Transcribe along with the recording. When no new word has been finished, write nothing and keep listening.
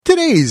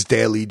Today's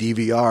Daily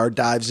DVR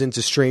dives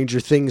into Stranger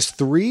Things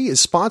 3 is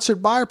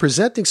sponsored by our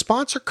presenting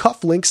sponsor,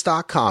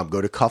 Cufflinks.com. Go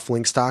to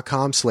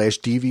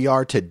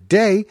Cufflinks.com/DVR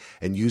today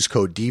and use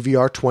code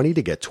DVR20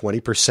 to get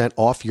 20%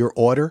 off your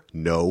order,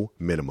 no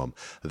minimum.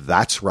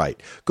 That's right.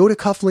 Go to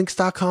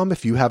Cufflinks.com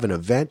if you have an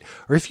event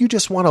or if you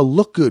just want to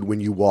look good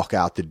when you walk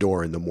out the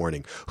door in the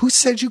morning. Who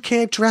said you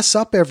can't dress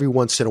up every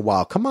once in a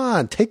while? Come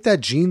on, take that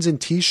jeans and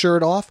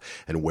t-shirt off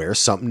and wear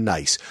something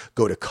nice.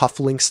 Go to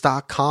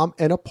Cufflinks.com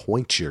and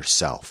appoint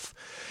yourself.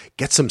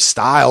 Get some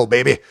style,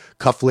 baby.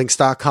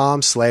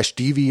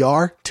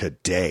 Cufflinks.com/DVR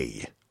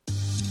today.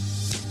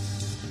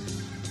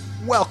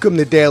 Welcome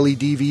to Daily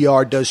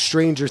DVR Does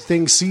Stranger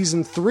Things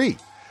Season 3.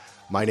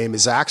 My name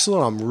is Axel,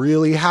 and I'm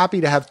really happy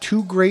to have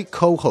two great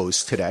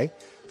co-hosts today.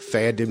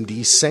 Fandom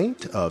D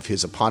Saint of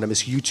his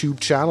eponymous YouTube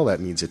channel. That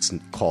means it's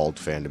called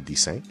Fandom D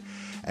Saint.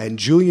 And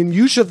Julian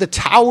Yush of the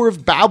Tower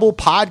of Babel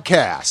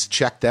podcast.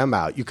 Check them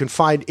out. You can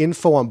find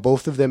info on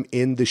both of them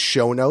in the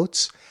show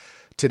notes.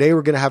 Today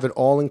we're going to have an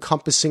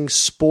all-encompassing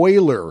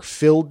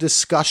spoiler-filled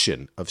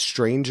discussion of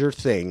Stranger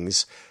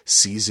Things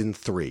Season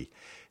 3.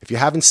 If you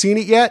haven't seen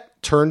it yet,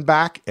 turn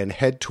back and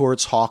head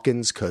towards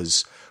Hawkins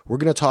because we're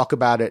going to talk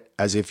about it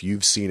as if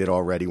you've seen it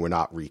already. We're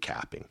not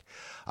recapping.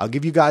 I'll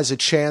give you guys a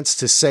chance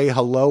to say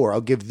hello, or I'll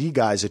give the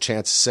guys a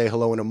chance to say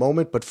hello in a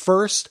moment. But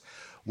first,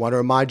 I want to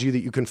remind you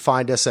that you can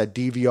find us at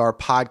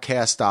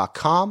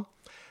dvrpodcast.com,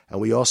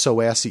 and we also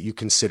ask that you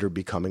consider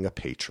becoming a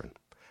patron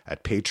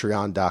at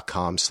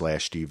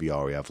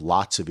patreon.com/DVR. We have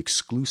lots of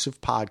exclusive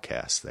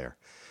podcasts there.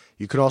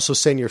 You can also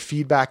send your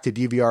feedback to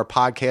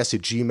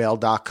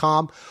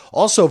dvrpodcast@gmail.com.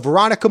 Also,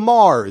 Veronica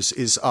Mars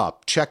is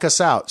up. Check us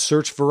out.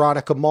 Search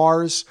Veronica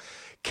Mars.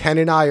 Ken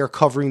and I are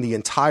covering the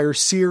entire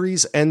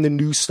series and the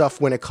new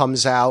stuff when it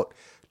comes out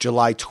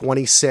July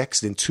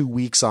 26th in 2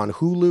 weeks on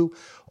Hulu.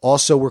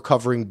 Also, we're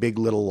covering Big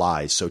Little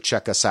Lies, so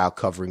check us out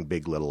covering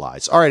Big Little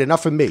Lies. All right,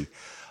 enough of me.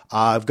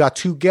 I've got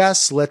two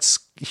guests. Let's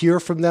hear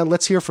from them.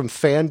 Let's hear from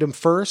Fandom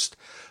first.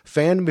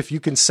 Fandom, if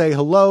you can say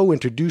hello,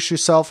 introduce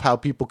yourself, how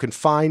people can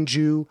find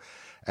you,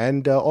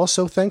 and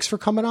also thanks for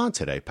coming on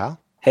today,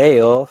 pal. Hey,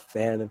 all.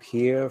 Fandom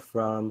here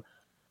from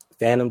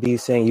Fandom D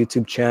Saint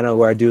YouTube channel,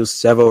 where I do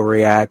several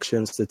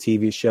reactions to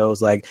TV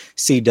shows like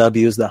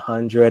CW's The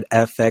 100,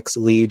 FX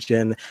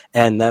Legion,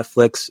 and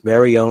Netflix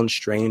very own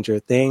Stranger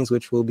Things,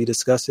 which we'll be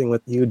discussing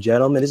with you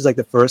gentlemen. This is like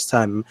the first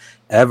time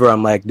ever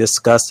I'm like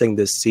discussing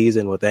this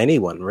season with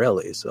anyone,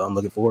 really. So I'm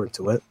looking forward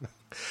to it.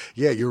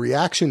 Yeah, your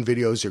reaction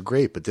videos are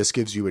great, but this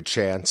gives you a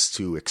chance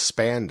to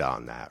expand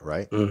on that,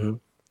 right? Mm-hmm.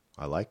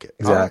 I like it.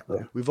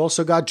 Exactly. We've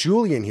also got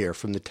Julian here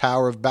from the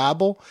Tower of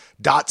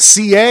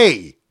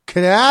Babel.ca.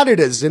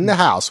 Canada's in the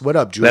house. What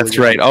up, Julian? That's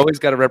right. Always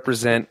got to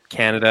represent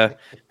Canada,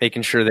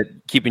 making sure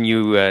that keeping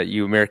you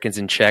Americans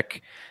in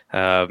check.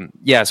 So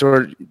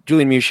we're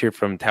Julian Mush here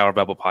from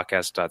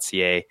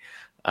towerbabelpodcast.ca,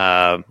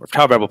 or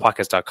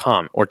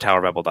towerbabelpodcast.com, or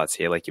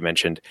towerbabel.ca, like you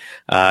mentioned.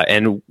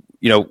 And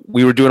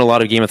we were doing a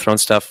lot of Game of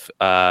Thrones stuff.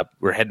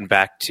 We're heading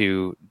back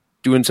to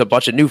doing a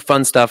bunch of new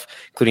fun stuff,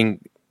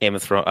 including Game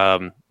of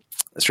Thrones,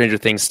 Stranger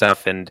Things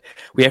stuff, and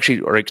we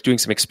actually are doing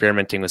some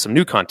experimenting with some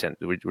new content.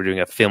 We're doing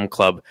a film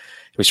club.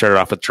 We started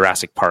off with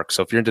Jurassic Park.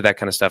 So if you're into that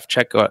kind of stuff,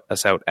 check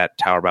us out at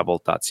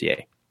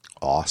towerbabel.ca.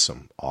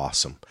 Awesome.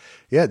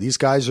 Yeah, these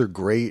guys are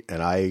great,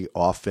 and I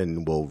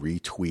often will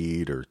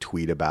retweet or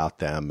tweet about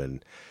them,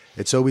 and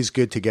it's always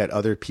good to get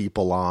other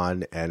people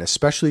on, and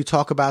especially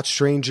talk about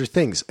Stranger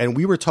Things. And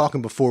we were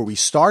talking before we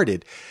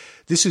started,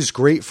 this is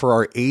great for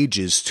our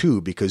ages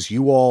too, because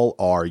you all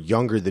are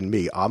younger than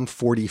me. I'm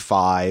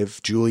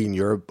 45. Julian,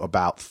 you're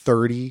about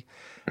 30.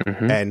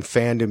 Mm-hmm. And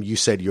Fandom, you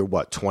said you're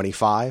what,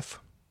 25?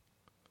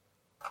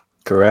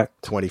 Correct.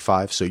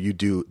 25. So you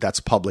do, that's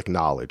public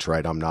knowledge,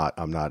 right? I'm not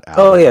out.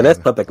 Oh yeah, that's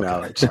public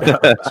knowledge.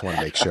 Just want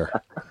to make sure.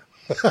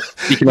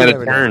 You can let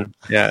it turn.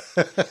 Yeah.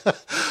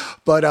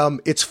 But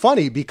it's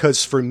funny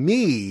because for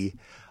me,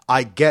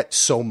 I get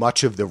so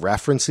much of the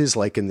references,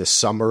 like in the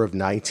summer of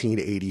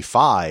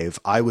 1985,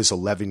 I was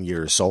 11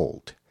 years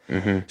old.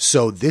 Mm-hmm.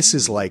 So this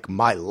is like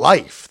my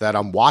life that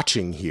I'm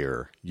watching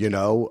here,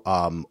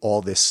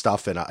 all this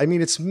stuff. And I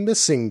mean, it's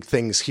missing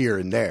things here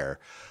and there,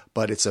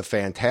 but it's a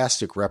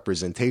fantastic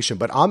representation.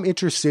 But I'm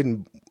interested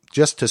in,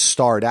 just to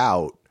start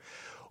out,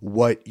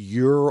 what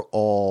your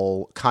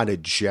all kind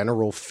of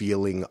general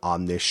feeling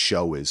on this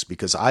show is,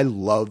 because I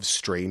love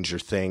Stranger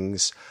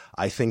Things.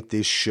 I think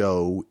this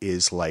show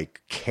is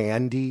like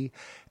candy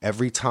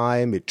every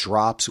time it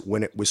drops.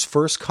 When it was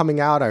first coming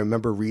out, I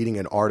remember reading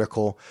an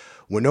article,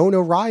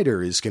 Winona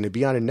Ryder is going to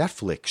be on a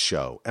Netflix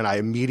show. And I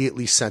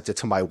immediately sent it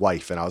to my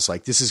wife and I was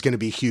like, this is going to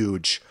be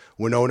huge.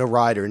 Winona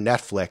Ryder,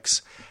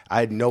 Netflix. I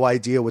had no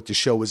idea what the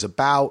show was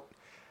about.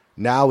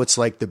 Now it's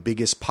like the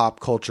biggest pop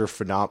culture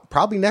phenomenon,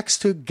 probably next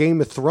to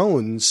Game of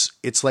Thrones.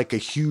 It's like a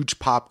huge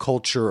pop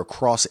culture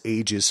across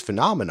ages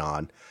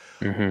phenomenon.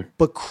 Mm-hmm.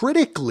 But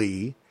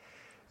critically,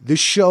 the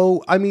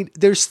show, I mean,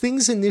 there's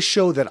things in this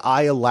show that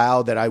I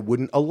allow that I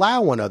wouldn't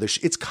allow on other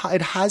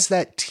it has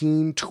that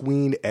teen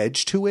tween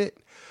edge to it.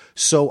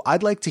 So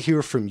I'd like to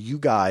hear from you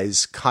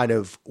guys kind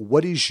of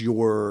what is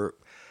your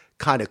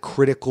kind of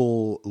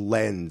critical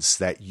lens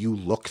that you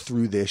look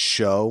through this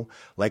show.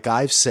 Like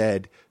I've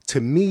said, to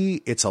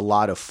me, it's a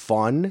lot of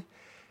fun.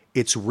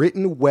 It's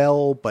written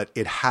well, but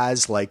it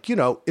has like, you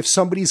know, if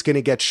somebody's going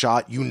to get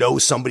shot, you know,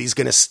 somebody's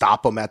going to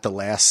stop them at the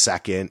last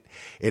second.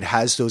 It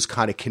has those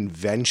kind of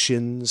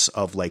conventions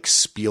of like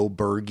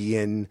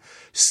Spielbergian,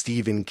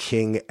 Stephen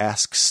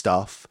King-esque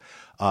stuff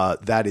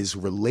that is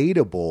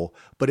relatable,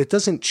 but it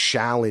doesn't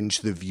challenge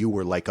the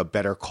viewer like a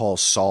Better Call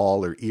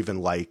Saul or even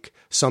like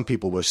some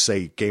people will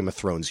say Game of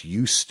Thrones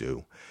used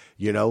to.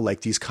 You know, like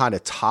these kind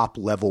of top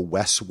level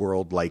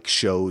Westworld like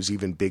shows,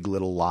 even Big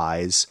Little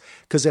Lies,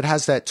 because it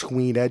has that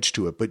tween edge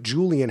to it. But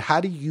Julian,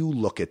 how do you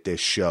look at this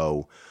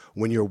show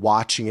when you're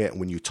watching it and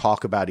when you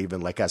talk about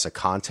even like as a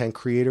content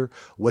creator?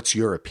 What's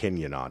your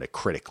opinion on it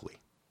critically?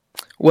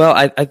 Well,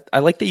 I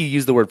like that you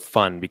use the word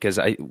fun because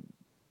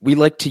we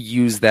like to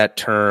use that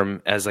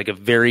term as like a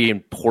very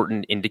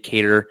important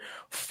indicator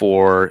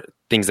for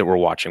things that we're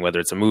watching, whether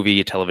it's a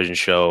movie, a television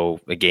show,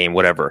 a game,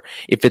 whatever.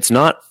 If it's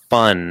not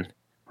fun,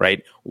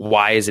 right?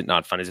 Why is it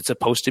not fun? Is it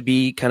supposed to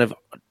be kind of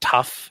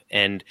tough?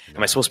 And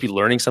am I supposed to be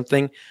learning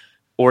something?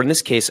 Or in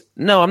this case,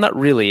 no, I'm not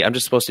really. I'm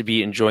just supposed to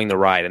be enjoying the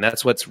ride. And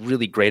that's what's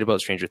really great about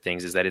Stranger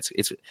Things is that it's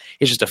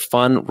just a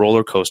fun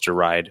roller coaster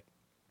ride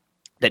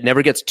that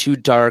never gets too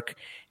dark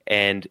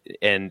and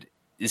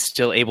is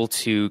still able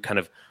to kind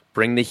of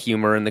bring the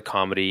humor and the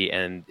comedy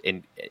and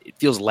it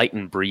feels light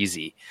and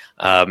breezy.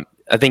 I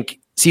think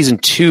season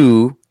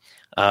 2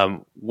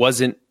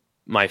 wasn't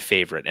my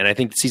favorite. And I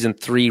think season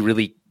 3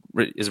 really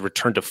is a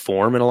return to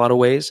form in a lot of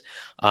ways.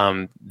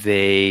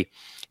 They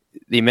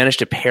managed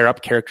to pair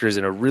up characters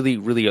in a really,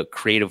 really a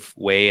creative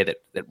way that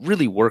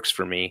really works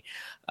for me,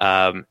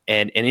 and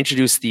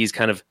introduce these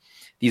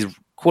these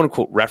quote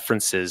unquote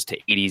references to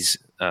 80s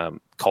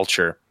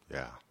culture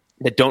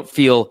that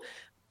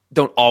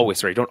don't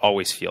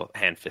always feel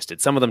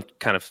hand-fisted. Some of them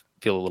kind of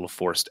feel a little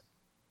forced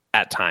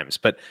at times,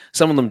 but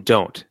some of them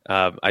don't.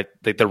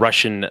 The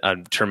Russian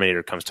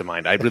Terminator comes to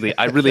mind. I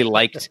really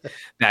liked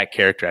that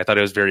character. I thought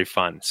it was very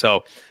fun.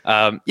 So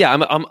I'm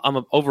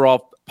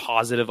overall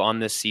positive on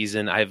this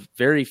season. I have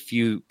very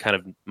few kind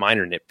of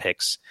minor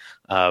nitpicks,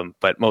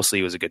 but mostly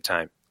it was a good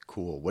time.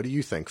 Cool. What do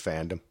you think,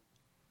 fandom?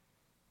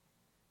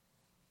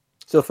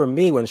 So for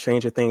me, when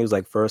Stranger Things was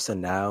like first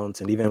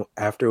announced, and even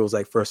after it was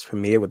like first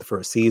premiered with the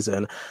first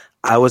season,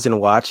 I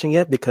wasn't watching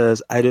it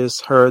because I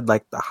just heard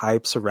like the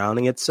hype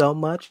surrounding it so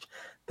much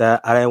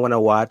that I didn't want to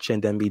watch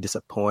and then be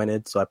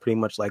disappointed. So I pretty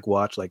much like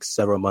watched like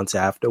several months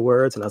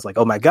afterwards, and I was like,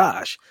 oh my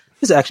gosh,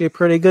 this is actually a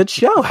pretty good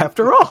show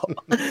after all,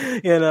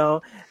 you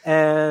know?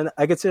 And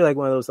I consider like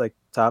one of those like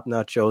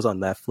top-notch shows on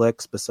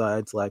Netflix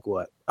besides like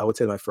what I would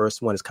say my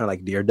first one is kind of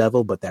like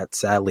Daredevil, but that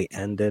sadly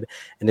ended,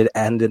 and it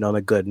ended on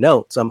a good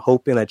note. So I'm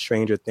hoping that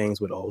Stranger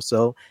Things would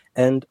also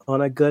end on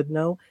a good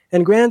note.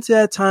 And granted,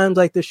 at times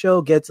like the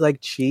show gets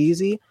like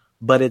cheesy,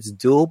 but it's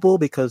doable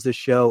because the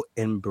show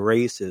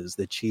embraces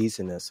the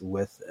cheesiness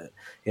with it.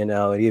 You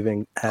know, it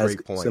even has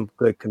some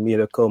good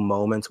comedical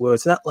moments where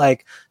it's not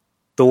like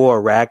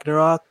Thor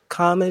Ragnarok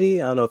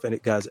comedy. I don't know if any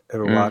guys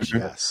ever watched it.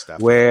 Yes,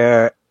 definitely.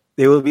 Where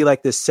there would be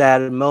like this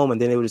sad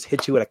moment, then it would just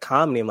hit you with a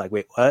comedy. I'm like,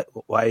 wait, what?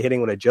 Why are you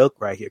hitting with a joke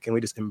right here? Can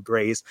we just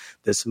embrace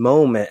this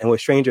moment? And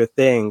with Stranger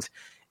Things,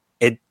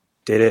 it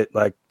did it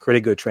like pretty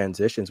good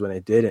transitions when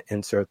it did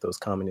insert those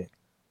comedy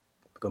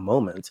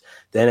moments.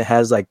 Then it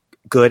has like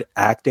good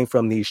acting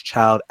from these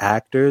child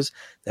actors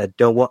that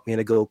don't want me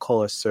to go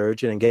call a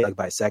surgeon and get like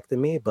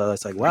vasectomy, but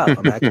it's like, wow,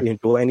 I'm actually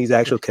enjoying these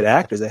actual kid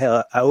actors. And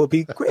hell, I would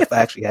be great if I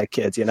actually had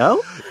kids, you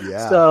know?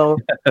 Yeah. So,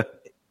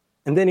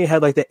 and then you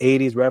had like the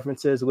 80s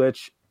references,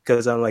 which,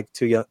 because I'm like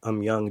too young,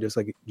 I'm young, just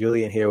like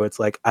Julian here, where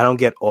it's like, I don't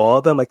get all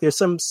of them. Like there's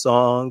some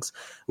songs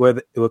where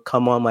it would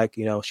come on like,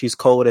 you know, She's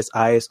Cold as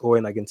Ice, or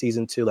in like in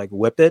season 2, like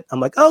Whip It. I'm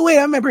like, oh wait,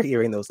 I remember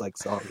hearing those like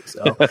songs.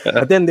 So,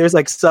 but then there's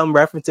like some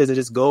references that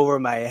just go over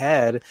my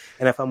head.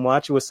 And if I'm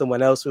watching with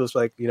someone else who's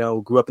like, you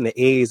know, grew up in the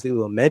 80s, they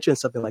will mention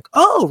something like,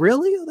 oh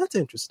really? Oh, that's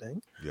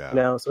interesting. Yeah. You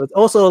know, so it's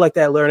also like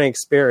that learning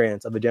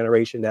experience of a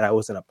generation that I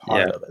wasn't a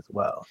part of as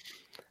well.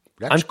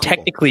 That's I'm cool.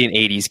 technically an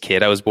 80s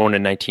kid. I was born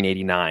in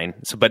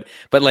 1989. So, but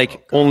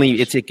like only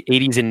it's like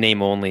 80s in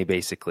name only,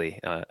 basically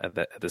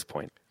at this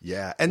point.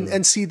 Yeah,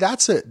 and see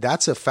that's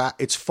a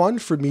fact. It's fun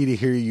for me to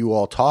hear you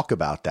all talk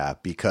about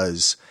that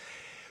because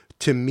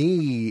to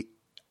me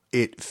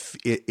it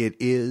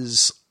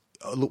is.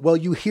 Well,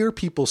 you hear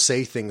people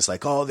say things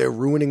like, "Oh, they're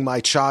ruining my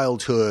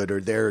childhood,"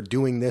 or "They're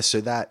doing this or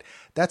that."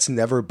 That's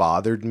never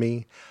bothered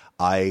me.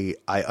 I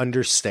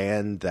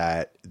understand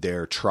that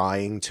they're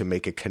trying to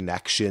make a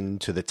connection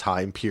to the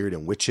time period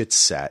in which it's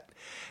set.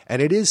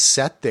 And it is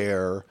set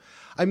there.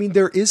 I mean,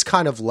 there is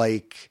kind of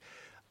like,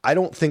 I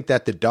don't think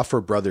that the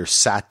Duffer Brothers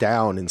sat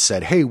down and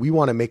said, hey, we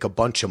want to make a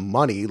bunch of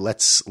money.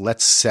 Let's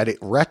set it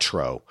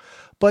retro.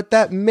 But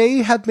that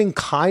may have been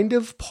kind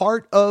of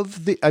part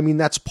of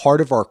that's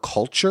part of our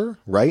culture,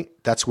 right?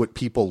 That's what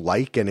people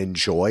like and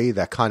enjoy,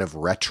 that kind of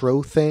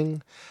retro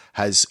thing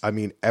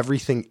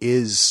everything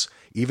is.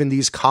 Even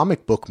these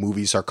comic book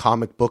movies are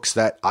comic books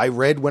that I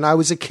read when I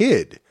was a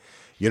kid,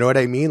 You know what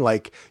I mean?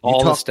 Like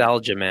all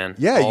nostalgia, man.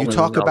 Yeah, all you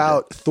talk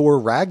about Thor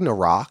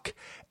Ragnarok,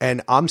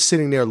 and I'm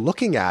sitting there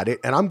looking at it,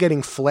 and I'm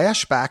getting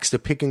flashbacks to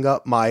picking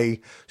up my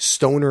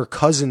stoner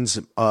cousin's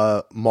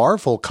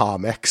Marvel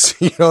comics.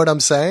 You know what I'm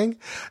saying?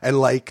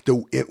 And like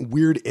the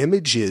weird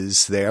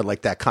images there,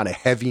 like that kind of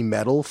heavy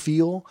metal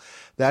feel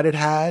that it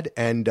had.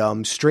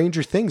 And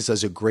Stranger Things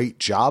does a great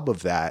job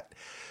of that.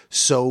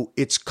 So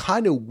it's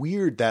kind of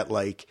weird that,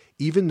 like,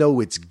 even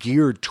though it's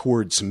geared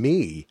towards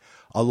me,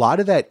 a lot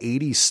of that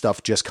 80s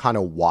stuff just kind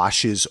of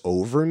washes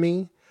over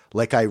me.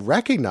 Like, I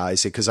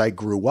recognize it because I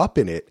grew up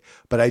in it,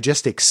 but I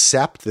just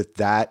accept that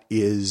that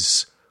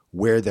is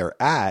where they're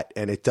at.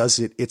 And it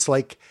doesn't, it's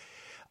like,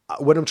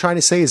 what I'm trying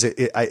to say is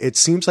it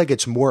seems like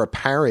it's more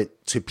apparent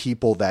to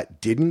people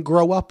that didn't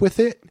grow up with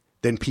it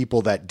than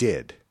people that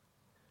did.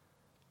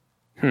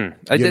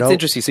 That's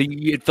interesting. So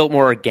it felt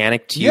more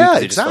organic to you. Yeah,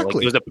 it exactly.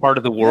 Like it was a part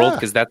of the world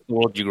because that's the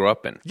world you grew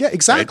up in. Yeah,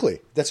 exactly.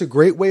 Right? That's a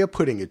great way of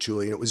putting it,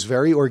 Julian. It was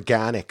very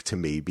organic to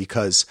me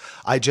because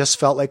I just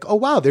felt like, oh,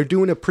 wow, they're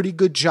doing a pretty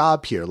good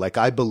job here. Like,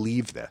 I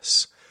believe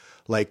this.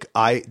 Like,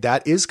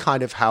 that is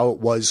kind of how it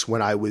was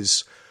when I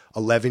was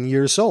 11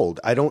 years old.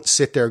 I don't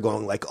sit there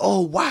going like,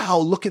 oh, wow,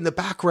 look in the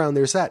background.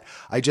 There's that.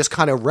 I just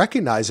kind of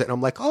recognize it. And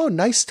I'm like, oh,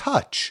 nice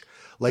touch.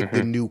 Like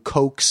the new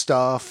Coke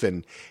stuff,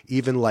 and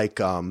even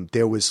like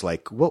there was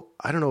like, well,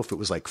 I don't know if it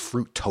was like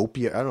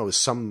Fruitopia. I don't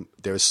know.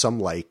 There's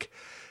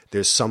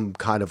some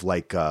kind of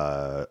like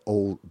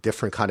old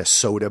different kind of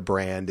soda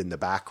brand in the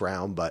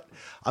background. But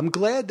I'm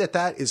glad that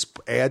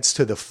adds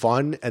to the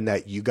fun, and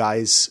that you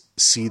guys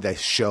see the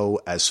show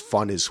as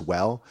fun as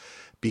well,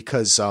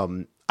 because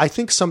I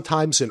think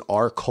sometimes in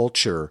our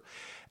culture,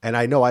 and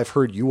I know I've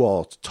heard you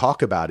all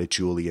talk about it,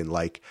 Julian.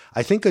 Like,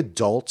 I think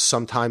adults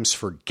sometimes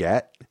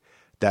forget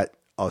that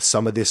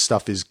some of this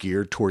stuff is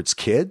geared towards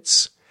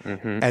kids,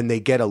 and they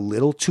get a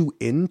little too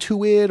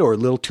into it or a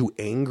little too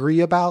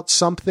angry about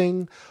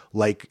something.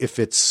 Like if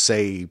it's,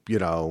 say,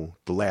 the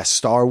last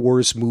Star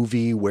Wars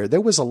movie where there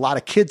was a lot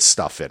of kids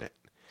stuff in it.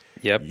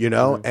 Yep.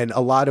 And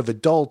a lot of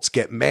adults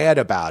get mad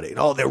about it.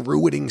 Oh, they're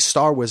ruining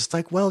Star Wars. It's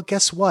like, well,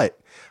 guess what?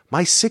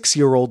 My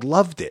 6-year-old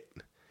loved it.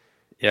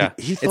 Yeah.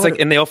 It's like,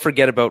 and they all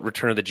forget about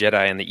Return of the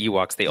Jedi and the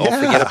Ewoks. They all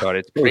forget about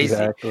it. It's crazy.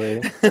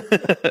 Exactly.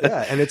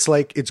 Yeah. And it's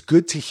like, it's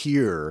good to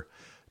hear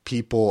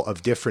people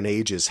of different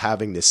ages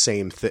having the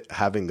same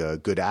having a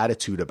good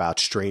attitude about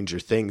Stranger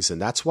Things.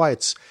 And that's why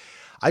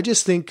I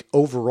just think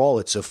overall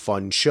it's a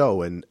fun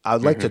show. And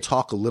I'd like to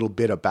talk a little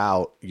bit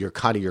about your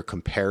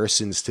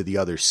comparisons to the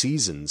other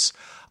seasons.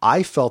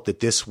 I felt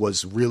that this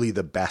was really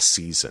the best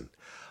season.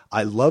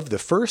 I love the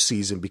first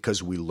season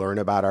because we learn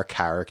about our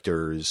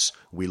characters,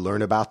 we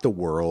learn about the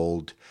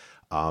world,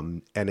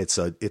 and it's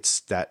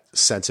that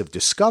sense of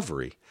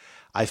discovery.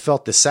 I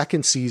felt the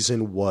second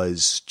season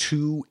was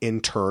too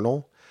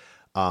internal.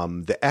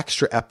 The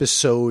extra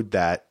episode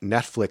that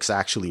Netflix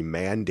actually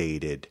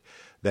mandated,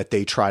 that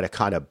they try to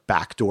kind of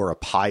backdoor a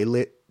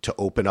pilot to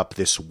open up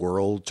this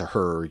world to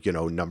her,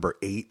 number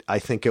 8, I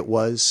think it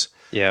was.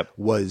 Yeah,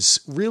 was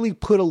really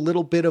put a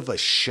little bit of a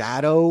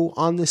shadow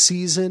on the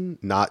season,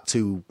 not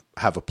to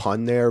have a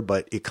pun there,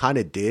 but it kind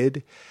of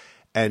did.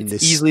 And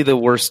it's easily the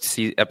worst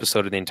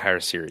episode of the entire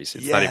series.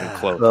 It's not even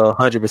close.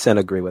 100%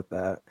 agree with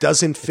that.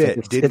 Doesn't fit.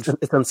 It's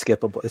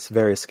unskippable. It's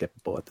very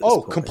skippable at this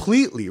point.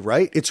 Completely,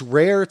 right? It's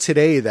rare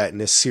today that in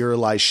a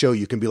serialized show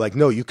you can be like,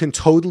 no, you can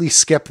totally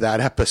skip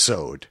that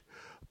episode.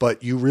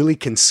 But you really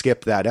can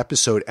skip that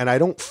episode. And I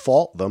don't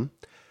fault them.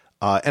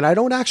 And I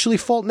don't actually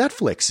fault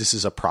Netflix. This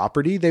is a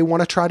property. They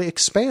want to try to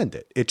expand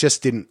it. It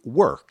just didn't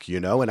work,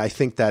 And I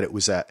think that it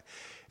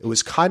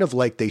was kind of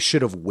like they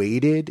should have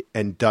waited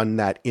and done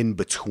that in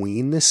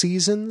between the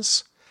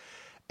seasons.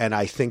 And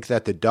I think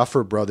that the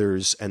Duffer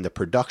Brothers and the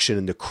production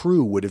and the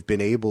crew would have been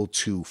able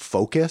to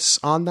focus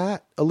on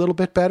that a little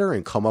bit better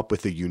and come up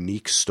with a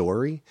unique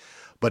story.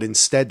 But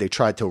instead they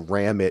tried to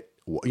ram it.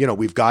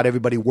 We've got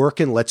everybody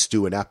working. Let's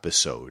do an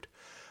episode.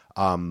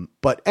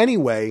 But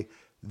anyway,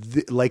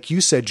 like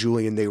you said,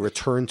 Julian, they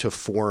returned to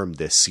form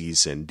this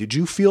season. Did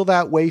you feel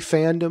that way,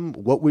 fandom?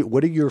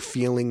 What are your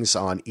feelings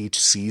on each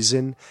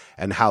season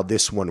and how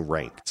this one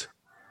ranked?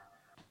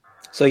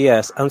 So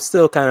yes, I'm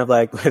still kind of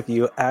like with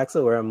you,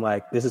 Axel, where I'm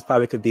like, this is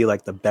probably could be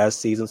like the best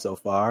season so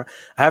far.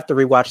 I have to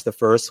rewatch the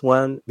first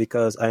one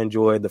because I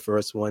enjoyed the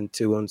first one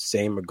too in the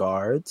same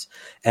regards.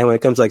 And when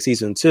it comes to like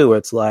season 2,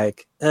 it's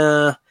like,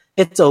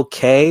 it's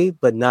okay,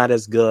 but not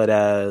as good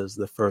as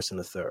the first and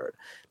the third.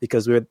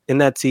 Because we're in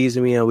that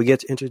season, we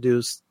get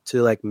introduced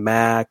to like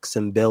Max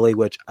and Billy,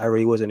 which I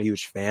really wasn't a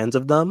huge fans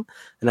of them.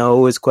 And I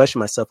always question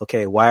myself,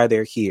 okay, why are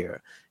they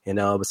here?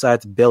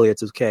 Besides Billy,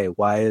 it's okay.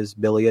 Why is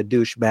Billy a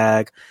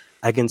douchebag?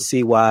 I can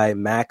see why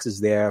Max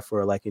is there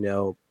for like,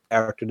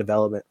 character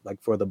development,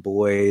 like for the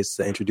boys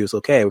to introduce,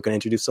 okay, we're going to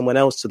introduce someone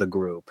else to the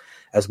group,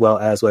 as well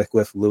as like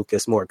with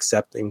Lucas, more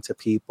accepting to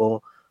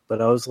people.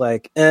 But I was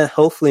like,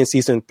 hopefully in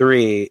season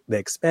 3, they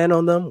expand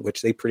on them,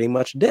 which they pretty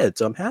much did.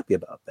 So I'm happy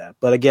about that.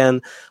 But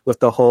again, with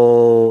the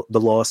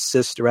Lost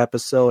Sister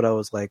episode, I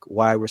was like,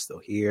 why we're still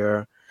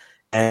here?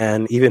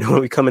 And even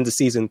when we come into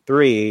season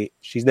 3,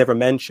 she's never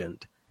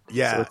mentioned.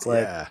 Yeah, So it's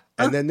like, yeah.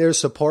 And then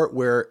there's a part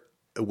where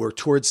we're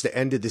towards the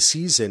end of the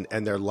season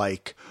and they're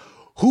like,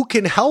 who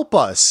can help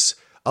us?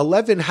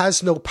 11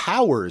 has no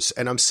powers.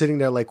 And I'm sitting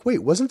there like, wait,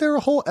 wasn't there a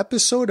whole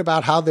episode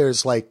about how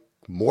there's like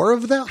more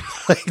of them?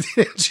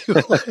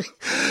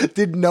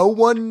 Did no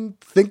one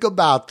think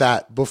about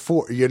that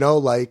before? You know,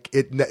 like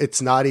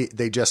it's not,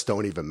 they just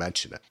don't even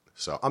mention it.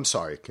 So I'm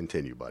sorry.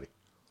 Continue, buddy.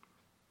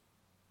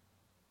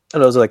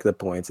 and those are like the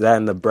points. That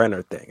and the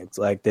Brenner thing. It's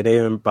like, did they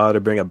even bother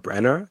to bring a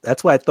Brenner?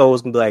 That's why I thought it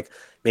was going to be like,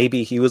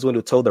 maybe he was one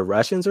who told the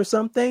Russians or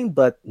something,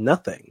 but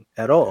nothing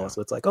at all. Yeah.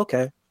 So it's like,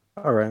 okay,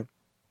 all right.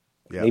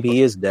 Yeah, Maybe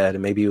he is dead,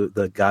 and maybe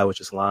the guy was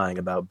just lying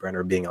about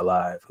Brenner being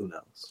alive. Who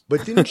knows?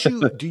 But didn't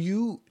you, do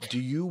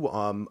you,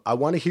 I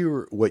want to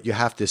hear what you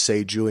have to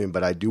say, Julian,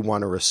 but I do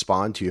want to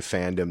respond to your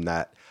fandom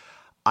that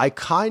I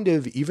kind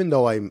of, even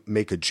though I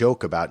make a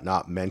joke about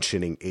not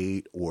mentioning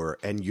 8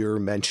 and you're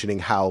mentioning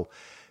how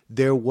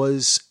there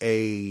was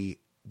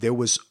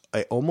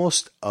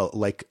almost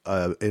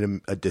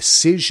a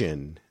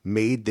decision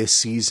made this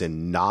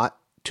season not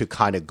to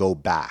kind of go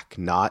back,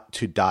 not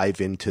to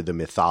dive into the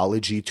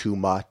mythology too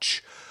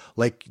much.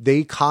 Like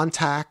they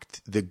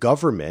contact the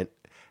government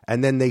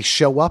and then they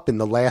show up in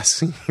the last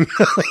scene. You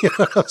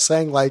know what I'm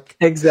saying? Like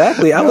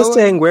Exactly. I was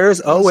saying,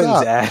 where's Owens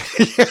up? at?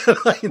 Yeah,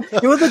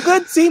 It was a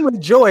good scene with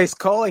Joyce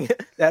calling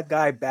that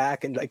guy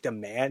back and like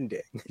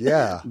demanding.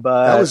 yeah,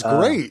 But that was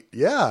great.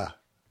 Yeah.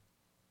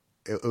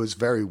 It was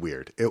very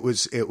weird.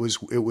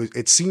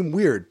 It seemed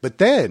weird, but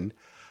then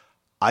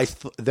I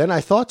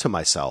thought to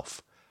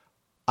myself,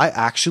 I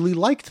actually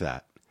liked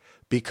that,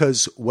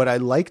 because what I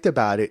liked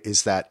about it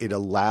is that it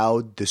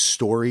allowed the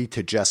story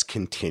to just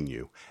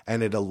continue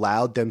and it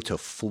allowed them to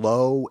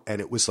flow. And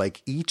it was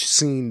like each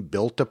scene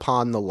built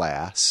upon the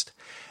last,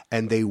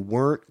 and they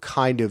weren't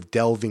kind of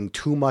delving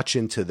too much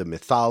into the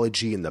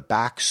mythology and the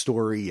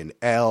backstory and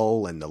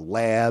Elle and the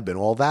lab and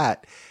all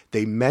that.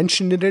 They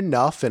mentioned it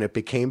enough and it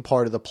became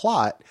part of the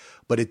plot,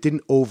 but it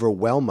didn't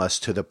overwhelm us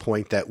to the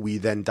point that we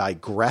then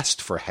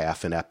digressed for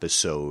half an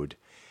episode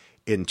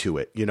into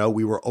it. You know,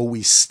 we were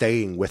always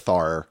staying with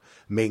our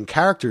main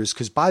characters,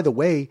 because by the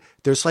way,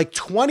 there's like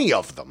 20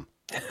 of them.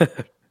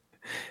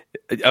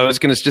 I was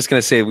just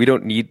gonna say,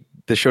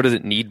 the show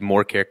doesn't need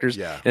more characters.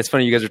 Yeah. And it's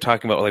funny you guys are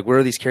talking about like, where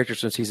are these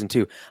characters from season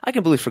 2? I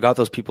completely forgot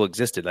those people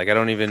existed. Like I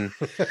don't even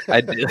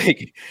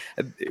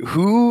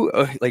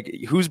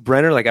who's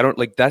Brenner? Like I don't,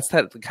 like that's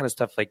that kind of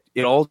stuff. Like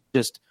it all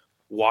just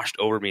washed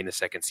over me in the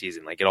second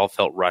season. Like it all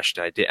felt rushed,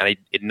 and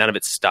none of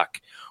it stuck.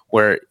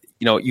 Where,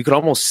 you know, you could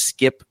almost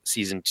skip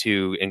season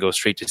 2 and go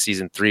straight to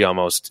season 3,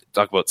 almost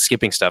talk about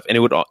skipping stuff, and it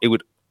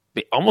would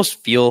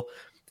almost feel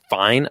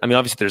fine. I mean,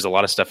 obviously there's a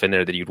lot of stuff in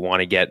there that you'd want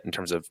to get in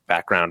terms of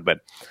background, but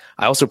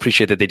I also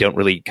appreciate that they don't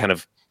really kind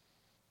of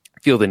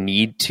feel the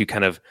need to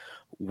kind of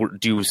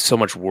do so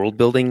much world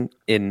building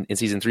in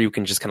season 3. You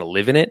can just kind of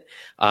live in it.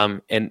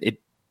 And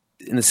it,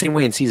 in the same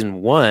way in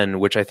season 1,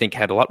 which I think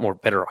had a lot more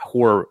better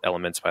horror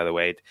elements, by the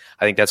way,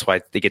 I think that's why I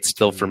think it's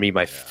still for me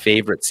my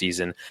favorite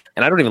season.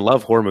 And I don't even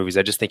love horror movies.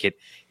 I just think it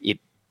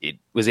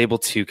was able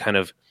to kind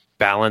of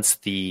balance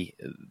the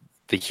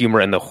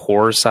humor and the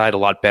horror side a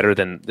lot better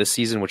than this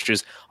season, which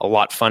is a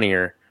lot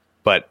funnier,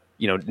 but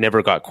you know,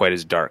 never got quite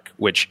as dark,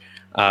 which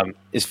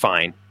is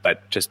fine,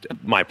 but just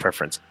my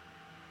preference.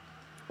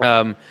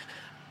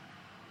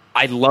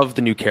 I love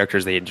the new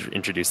characters they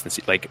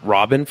introduced. Like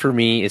Robin, for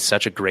me, is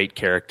such a great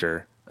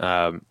character.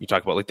 You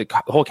talk about like the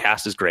whole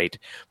cast is great,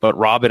 but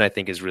Robin, I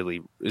think, is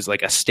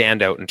like a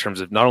standout in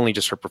terms of not only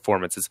just her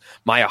performance. It's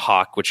Maya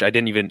Hawke, which I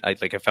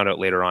found out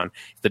later on,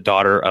 the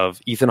daughter of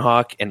Ethan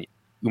Hawke and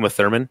Uma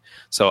Thurman.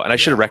 So, and I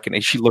should have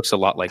recognized, she looks a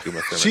lot like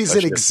Uma Thurman. She's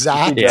an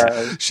exact.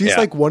 Yeah. She's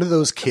like one of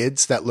those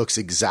kids that looks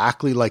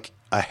exactly like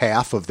a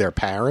half of their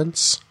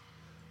parents.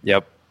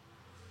 Yep.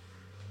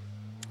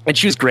 And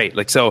she was great.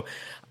 Like, so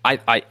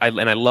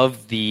I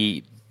love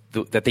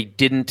that they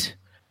didn't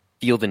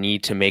feel the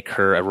need to make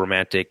her a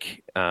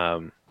romantic,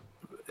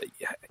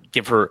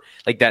 give her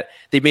like that.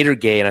 They made her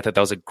gay. And I thought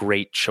that was a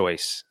great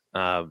choice,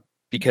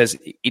 because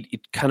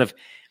it kind of,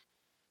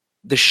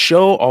 the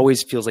show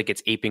always feels like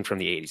it's aping from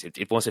the 80s.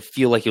 It wants to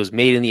feel like it was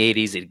made in the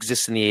 80s. It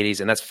exists in the 80s,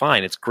 and that's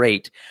fine. It's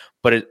great.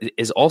 But it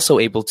is also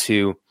able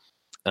to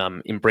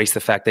embrace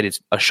the fact that it's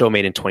a show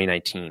made in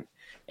 2019,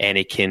 and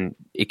it can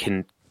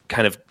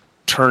kind of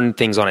turn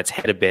things on its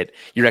head a bit.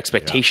 Your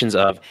expectations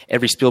of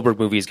every Spielberg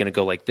movie is going to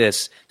go like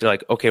this. They're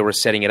like, okay, we're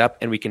setting it up,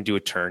 and we can do a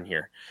turn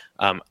here.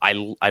 I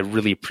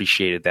really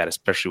appreciated that,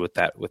 especially with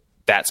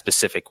that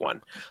specific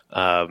one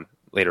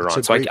later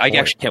on. So I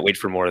actually can't wait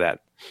for more of that.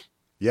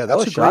 Yeah, I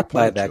that's was shocked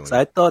by that, because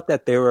I thought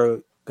that they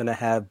were going to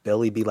have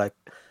Billy be like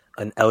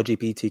an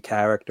LGBT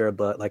character,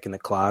 but like in the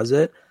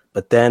closet.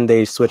 But then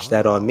they switched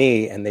that on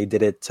me, and they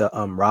did it to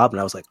Robin.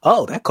 I was like,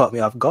 oh, that caught me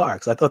off guard,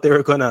 because I thought they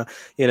were going to,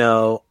 you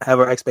know, have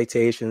our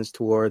expectations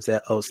towards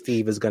that, oh,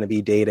 Steve is going to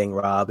be dating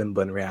Robin,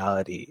 but in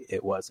reality,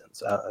 it wasn't.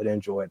 So I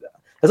enjoyed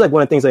that. It's like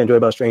one of the things I enjoyed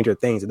about Stranger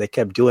Things, and they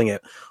kept doing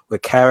it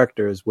with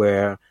characters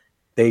where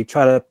they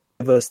try to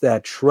give us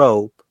that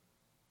trope,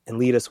 and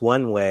lead us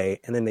one way,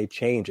 and then they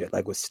change it.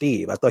 Like with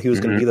Steve, I thought he was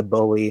going to be the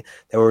bully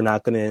that we're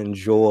not going to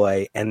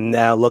enjoy, and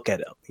now look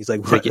at him. He's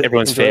like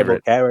everyone's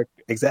favorite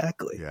character.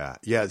 Exactly.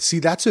 Yeah. See,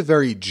 that's a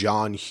very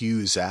John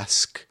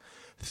Hughes-esque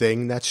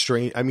thing. That's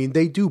strange. I mean,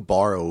 they do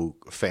borrow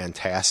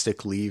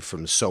fantastically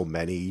from so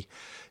many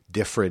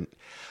different.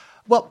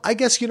 Well, I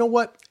guess, you know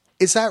what?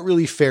 Is that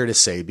really fair to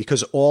say?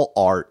 Because all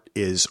art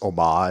is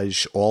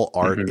homage. All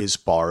art is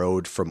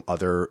borrowed from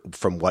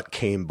what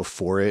came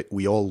before it.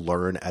 We all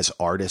learn as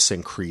artists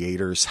and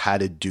creators how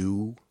to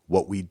do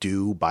what we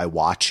do by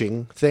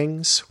watching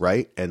things,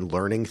 right? And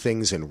learning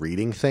things and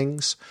reading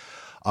things.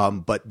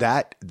 But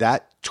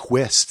that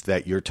twist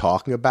that you're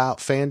talking about,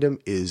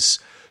 Fandom, is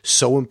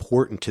so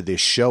important to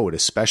this show, and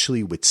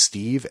especially with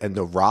Steve, and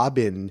the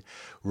Robin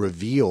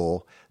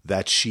reveal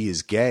that she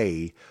is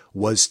gay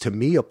was, to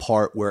me, a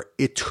part where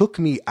it took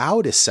me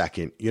out a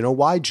second. You know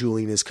why,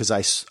 Julian? Is because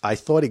I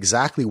thought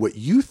exactly what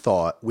you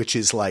thought, which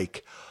is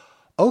like,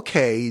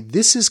 okay,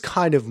 this is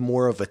kind of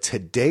more of a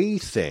today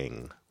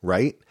thing,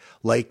 right?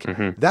 Like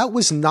that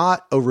was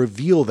not a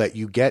reveal that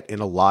you get in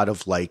a lot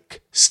of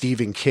like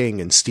Stephen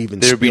King and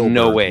Steven Spielberg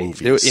movies.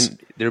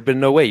 There would been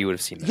no way you would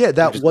have seen that. Yeah,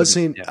 that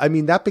wasn't. Yeah. I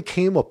mean, that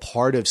became a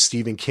part of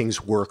Stephen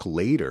King's work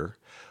later,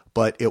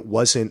 but it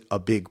wasn't a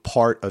big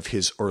part of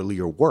his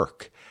earlier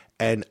work.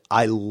 And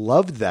I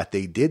loved that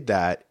they did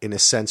that in a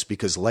sense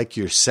because, like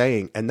you're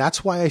saying, and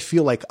that's why I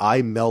feel like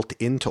I melt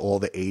into all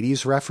the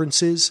 80s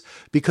references,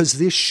 because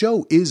this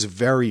show is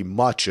very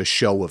much a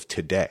show of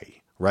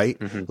today,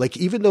 right? Like,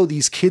 even though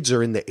these kids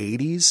are in the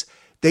 80s,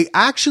 they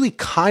actually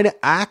kind of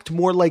act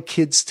more like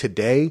kids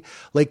today.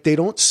 Like, they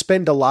don't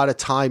spend a lot of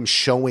time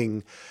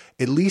showing,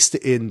 at least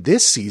in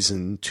this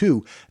season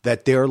too,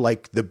 that they're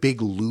like the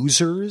big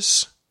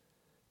losers.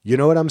 You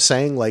know what I'm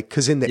saying? Like,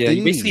 because in the 80s,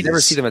 you basically never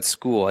see them at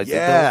school. The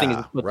whole thing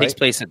is what takes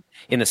place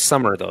in the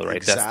summer, though, right?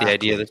 Exactly. That's the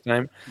idea this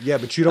time. Yeah,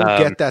 but you don't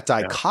get that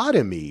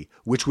dichotomy,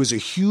 which was a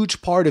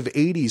huge part of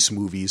 80s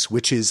movies,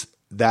 which is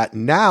that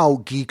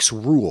now geeks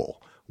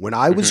rule. When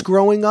I was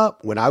growing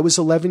up, when I was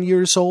 11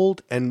 years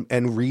old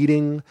and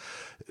reading,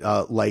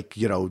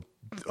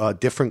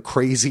 different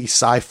crazy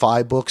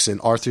sci-fi books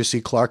and Arthur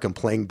C. Clarke and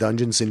playing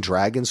Dungeons and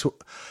Dragons,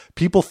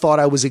 people thought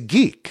I was a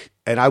geek.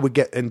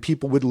 And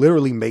people would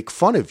literally make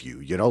fun of you,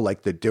 you know,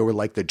 like they were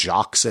like the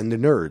jocks and the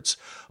nerds,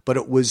 but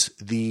it was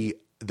the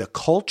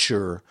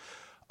culture,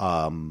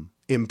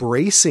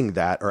 embracing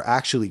that, or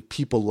actually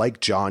people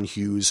like John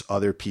Hughes,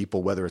 other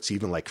people, whether it's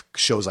even like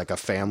shows like a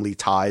Family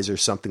Ties or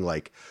something,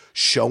 like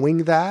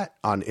showing that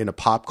in a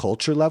pop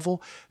culture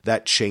level,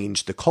 that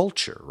changed the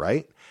culture.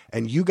 Right.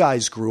 And you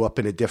guys grew up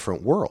in a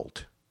different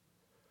world.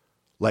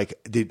 Like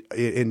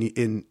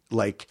in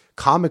like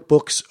comic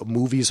books,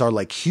 movies are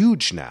like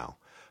huge now.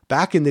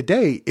 Back in the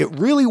day, it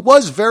really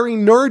was very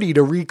nerdy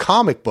to read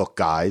comic book,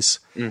 guys.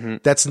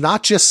 That's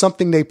not just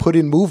something they put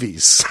in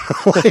movies.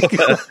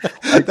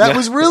 That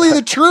was really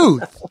the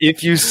truth.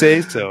 If you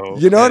say so.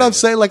 You know what I'm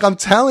saying? Like, I'm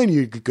telling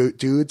you,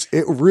 dudes,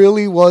 it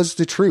really was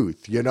the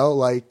truth, you know,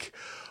 like,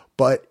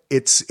 but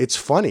it's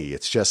funny.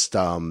 It's just,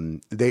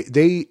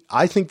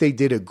 I think they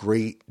did a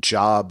great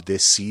job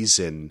this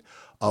season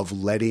of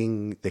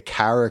letting the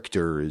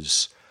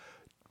characters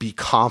be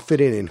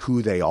confident in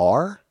who they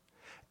are.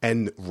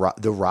 And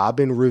the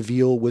Robin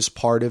reveal was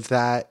part of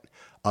that.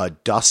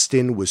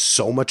 Dustin was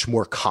so much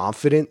more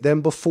confident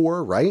than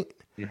before, right?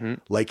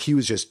 Like, he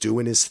was just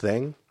doing his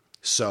thing.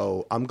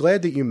 So I'm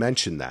glad that you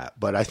mentioned that.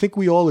 But I think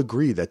we all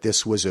agree that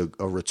this was a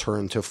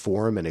return to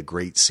form and a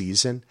great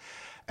season.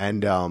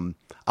 And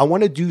I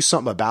want to do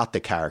something about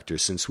the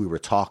characters since we were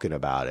talking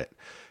about it.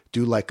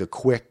 Do like a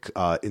quick,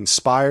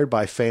 inspired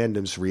by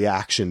Fandom's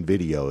reaction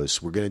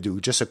videos. We're going to do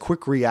just a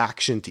quick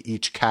reaction to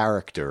each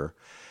character.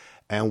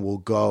 And we'll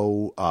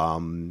go,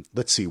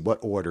 let's see what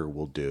order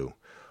we'll do.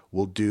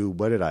 We'll do,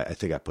 what did I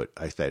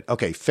said,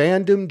 okay,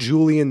 Fandom,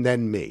 Julian,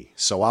 then me.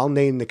 So I'll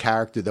name the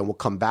character, then we'll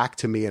come back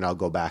to me and I'll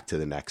go back to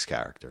the next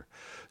character.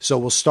 So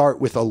we'll start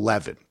with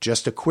 11.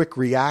 Just a quick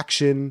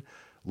reaction,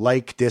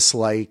 like,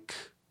 dislike,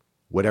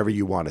 whatever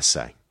you want to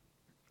say.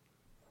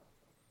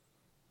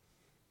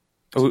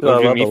 I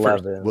love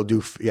 11. We'll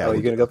do, yeah. Oh,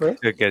 you going to go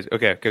first?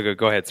 Okay,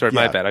 go ahead. Sorry,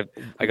 my bad.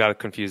 I got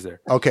confused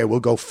there. Okay,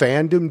 we'll go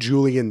Fandom,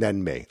 Julian,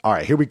 then me. All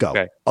right, here we go.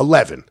 Okay.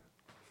 11.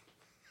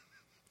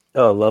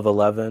 Oh, love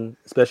 11,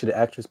 especially the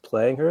actress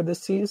playing her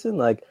this season.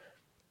 Like,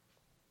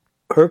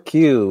 her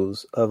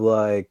cues of,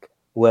 like,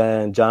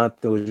 when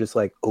Jonathan was just,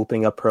 like,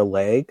 opening up her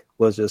leg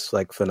was just,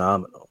 like,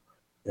 phenomenal.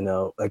 You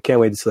know, I can't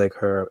wait to see, like,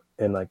 her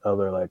in, like,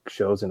 other, like,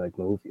 shows and, like,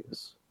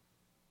 movies.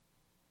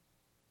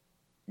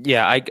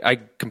 Yeah, I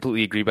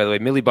completely agree. By the way,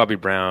 Millie Bobby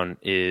Brown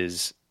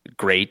is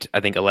great. I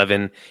think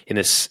 11 in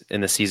this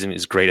season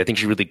is great. I think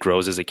she really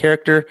grows as a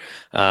character,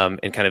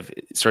 and kind of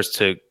starts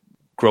to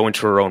grow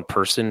into her own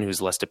person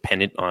who's less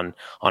dependent on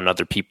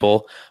other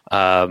people.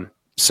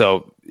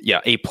 So yeah,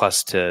 A+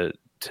 to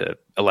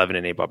 11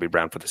 and A Bobby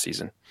Brown for the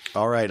season.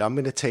 All right, I'm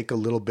going to take a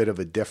little bit of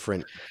a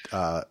different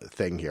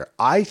thing here.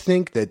 I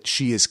think that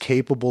she is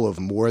capable of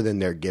more than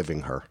they're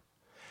giving her.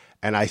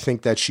 And I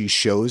think that she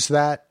shows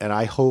that, and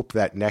I hope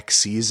that next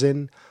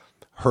season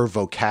her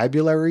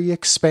vocabulary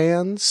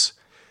expands.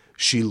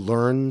 She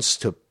learns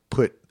to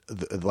put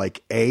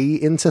like A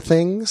into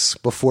things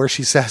before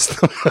she says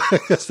them.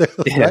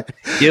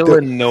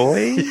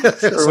 Illinois?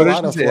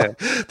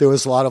 There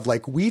was a lot of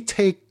like, we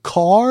take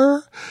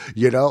car,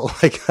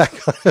 like that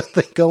kind of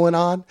thing going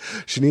on.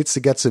 She needs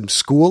to get some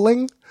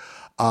schooling.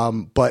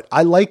 But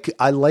I liked,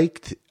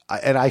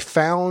 and I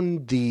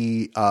found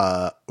the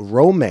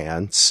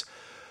romance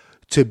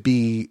to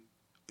be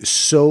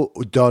so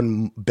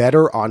done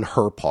better on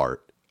her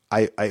part.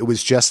 It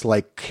was just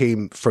like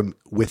came from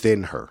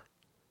within her.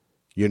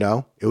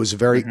 It was a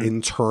very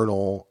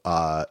internal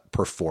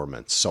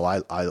performance. So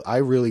I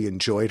really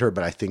enjoyed her,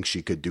 but I think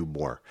she could do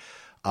more.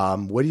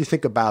 What do you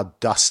think about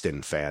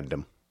Dustin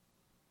fandom?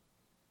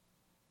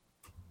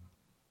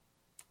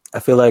 I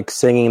feel like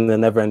singing the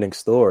Neverending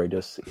Story,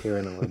 just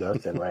hearing him with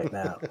Dustin right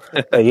now.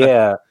 But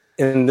yeah,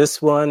 in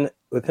this one,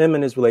 with him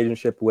and his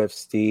relationship with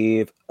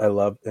Steve, I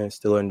loved and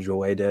still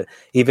enjoyed it.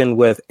 Even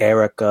with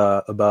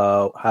Erica,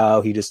 about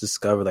how he just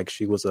discovered like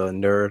she was a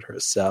nerd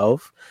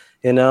herself,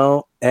 and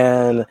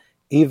I'm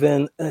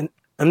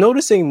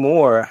noticing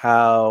more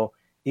how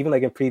even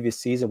like in previous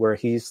season where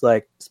he's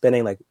like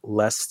spending like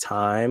less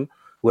time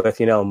with,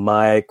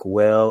 Mike,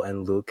 Will,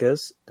 and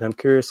Lucas. And I'm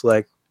curious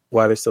like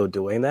why they're still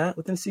doing that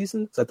within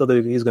seasons. I thought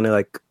that he's going to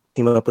like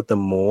team up with them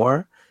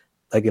more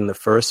like in the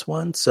first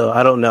one. So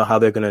I don't know how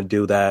they're going to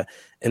do that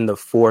in the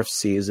fourth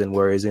season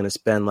where he's going to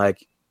spend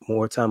like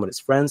more time with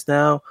his friends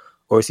now,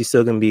 or is he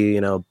still going to be,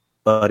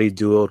 buddy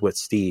dueled with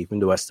Steve?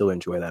 And do I still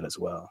enjoy that as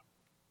well?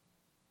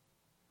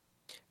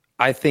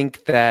 I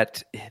think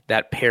that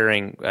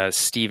pairing,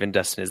 Steve and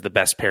Dustin, is the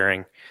best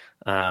pairing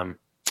in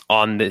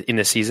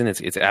the season.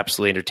 It's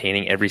absolutely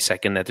entertaining. Every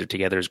second that they're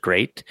together is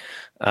great.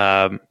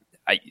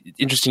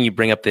 Interesting you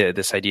bring up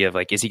this idea of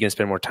like, is he going to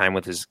spend more time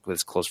with his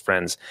close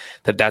friends?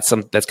 That's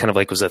kind of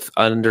like was an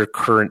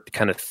undercurrent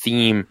kind of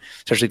theme,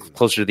 especially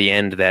closer to the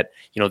end, that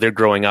they're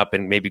growing up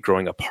and maybe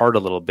growing apart a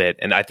little bit.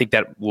 And I think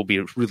that will be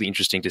really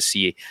interesting to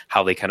see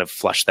how they kind of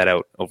flush that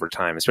out over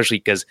time, especially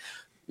because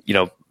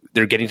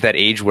they're getting to that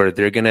age where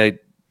they're going to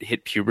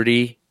hit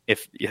puberty.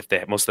 If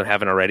most of them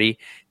haven't already,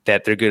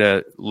 that they're going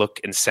to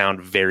look and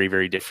sound very,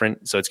 very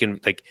different. So it's going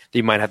to like,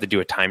 they might have to do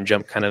a time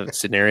jump kind of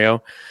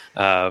scenario.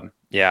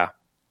 Yeah,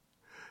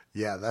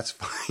 that's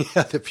funny.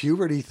 Yeah, the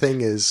puberty thing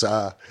is,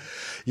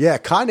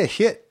 kind of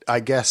hit, I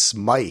guess,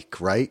 Mike,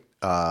 right?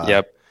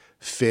 Yep.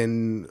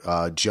 Finn,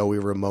 Joey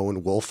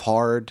Ramone,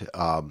 Wolfhard.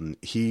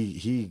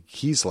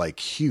 He's like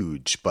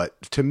huge,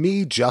 but to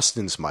me,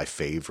 Justin's my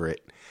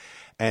favorite.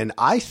 And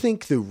I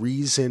think the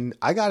reason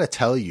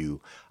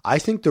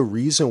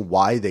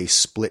why they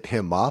split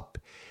him up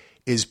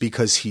is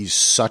because he's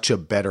such a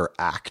better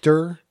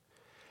actor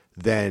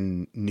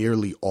than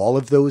nearly all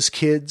of those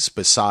kids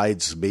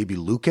besides maybe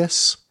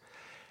Lucas.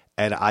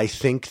 And I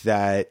think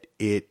that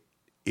it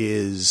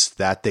is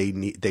that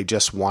they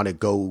just want to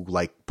go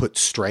like put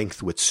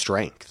strength with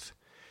strength.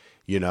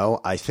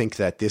 I think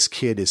that this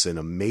kid is an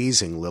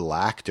amazing little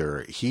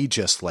actor. He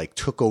just like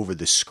took over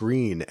the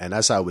screen. And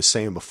as I was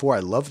saying before, I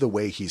love the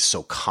way he's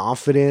so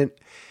confident.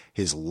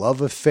 His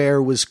love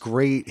affair was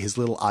great. His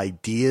little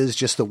ideas,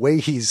 just the way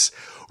he's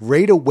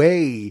right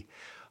away.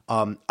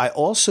 I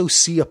also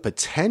see a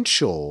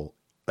potential,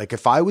 like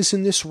if I was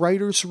in this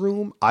writer's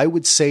room, I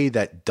would say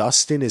that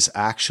Dustin is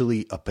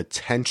actually a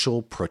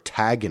potential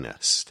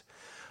protagonist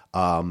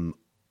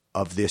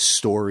of this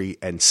story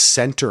and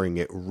centering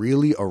it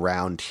really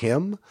around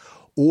him,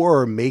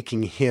 or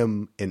making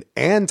him an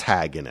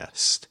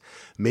antagonist,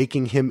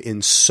 making him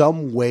in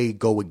some way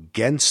go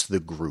against the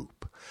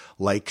group.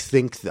 Like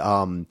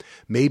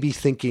maybe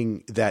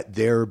thinking that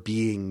they're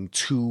being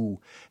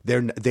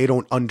they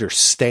don't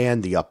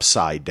understand the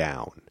Upside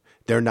Down.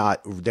 They're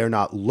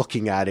not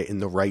looking at it in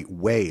the right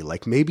way.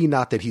 Like maybe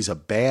not that he's a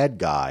bad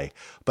guy,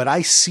 but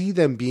I see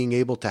them being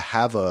able to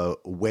have a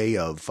way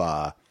of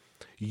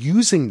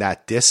using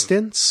that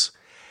distance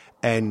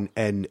and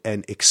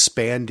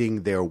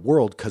expanding their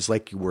world. Cause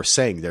like you were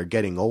saying, they're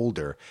getting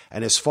older.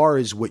 And as far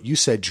as what you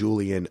said,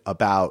 Julian,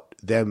 about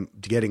them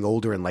getting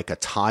older in like a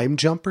time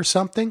jump or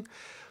something,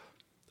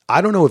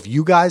 I don't know if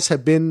you guys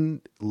have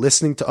been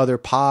listening to other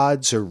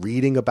pods or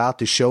reading about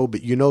the show,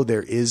 but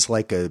there is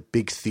like a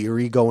big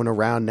theory going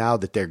around now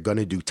that they're going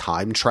to do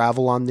time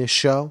travel on this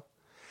show.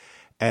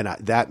 And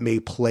that may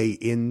play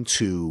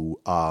into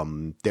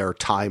their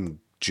time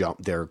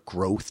jump, their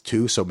growth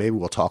too. So maybe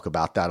we'll talk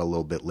about that a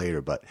little bit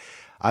later, but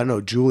I don't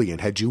know, Julian,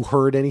 had you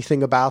heard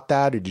anything about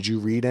that, or did you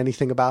read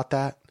anything about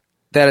that?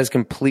 That is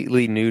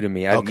completely new to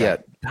me. Okay.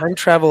 Time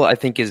travel, I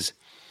think, is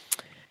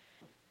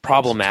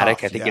problematic.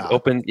 Tough, I think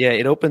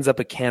it opens up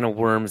a can of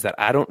worms that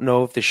I don't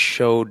know if the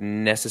show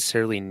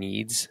necessarily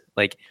needs.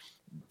 Like,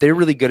 they're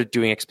really good at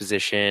doing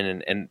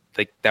exposition, and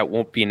like that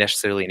won't be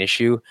necessarily an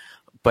issue,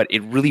 but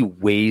it really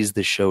weighs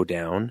the show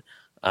down.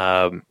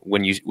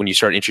 When you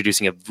start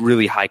introducing a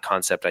really high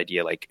concept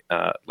idea like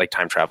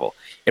time travel.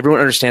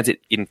 Everyone understands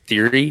it in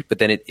theory, but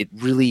then it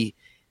really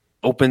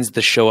opens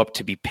the show up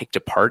to be picked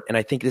apart. And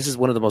I think this is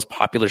one of the most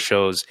popular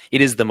shows.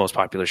 It is the most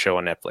popular show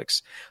on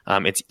Netflix.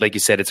 It's like you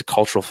said, it's a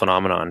cultural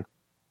phenomenon.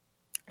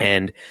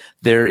 And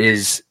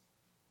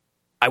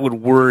I would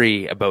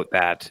worry about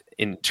that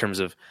in terms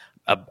of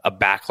a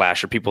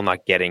backlash or people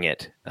not getting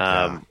it,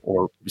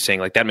 or saying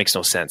like, that makes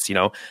no sense.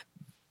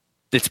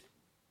 It's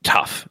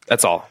tough.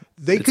 That's all.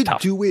 They could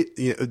do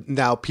it.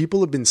 Now,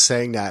 people have been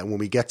saying that, and when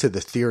we get to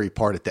the theory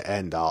part at the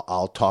end,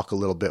 I'll talk a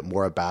little bit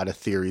more about the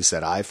theories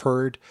that I've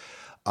heard.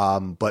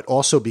 But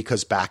also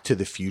because Back to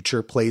the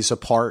Future plays a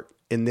part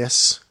in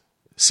this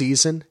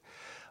season,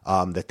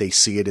 that they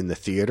see it in the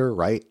theater,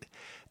 right?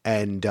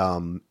 And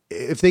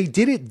if they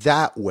did it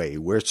that way,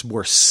 where it's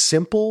more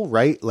simple,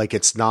 right? Like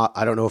it's not,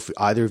 I don't know if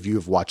either of you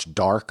have watched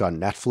Dark on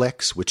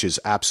Netflix, which is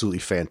absolutely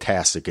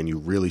fantastic, and you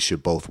really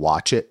should both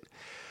watch it.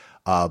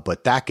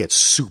 But that gets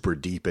super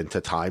deep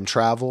into time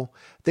travel.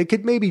 They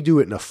could maybe do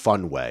it in a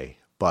fun way.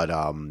 But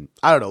I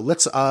don't know.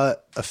 Let's a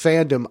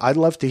fandom. I'd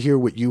love to hear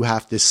what you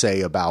have to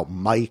say about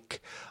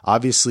Mike.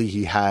 Obviously,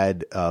 he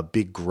had a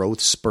big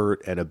growth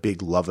spurt and a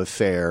big love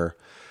affair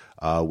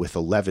with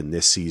 11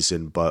 this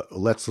season. But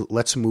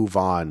let's move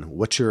on.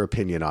 What's your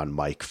opinion on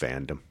Mike,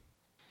 fandom?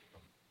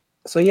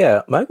 So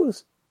yeah, Mike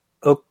was.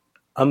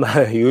 I'm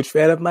a huge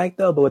fan of Mike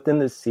though, but within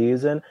this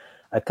season,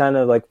 I kind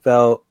of like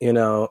felt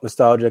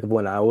nostalgic of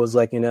when I was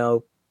like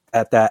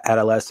at that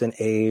adolescent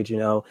age,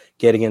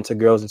 getting into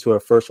girls into a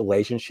first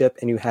relationship,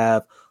 and you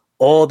have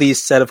all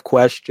these set of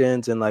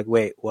questions and like,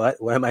 wait, what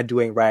am I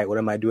doing right? What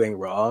am I doing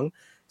wrong?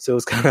 So it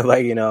was kind of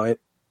like,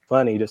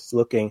 funny just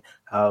looking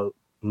how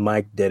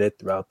Mike did it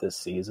throughout this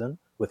season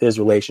with his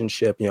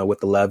relationship,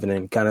 with 11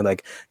 and kind of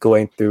like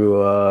going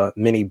through a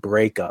mini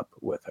breakup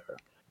with her.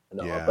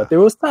 Yeah. But there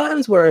was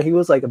times where he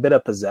was like a bit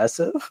of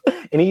possessive,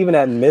 and he even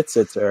admits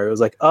it to her. It was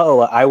like,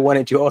 oh, I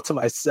wanted you all to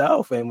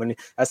myself. And when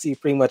I see you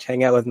pretty much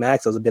hang out with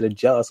Max, I was a bit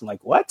jealous. I'm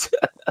like, what?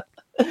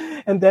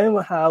 And then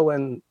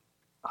when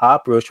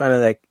Hopper was trying to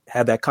like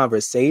have that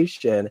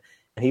conversation,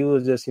 and he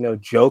was just,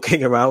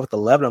 joking around with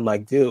 11. I'm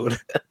like, dude,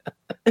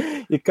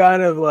 you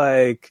kind of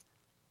like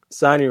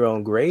sign your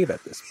own grave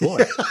at this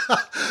point.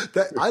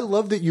 I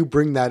love that you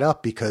bring that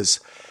up, because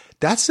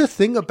that's the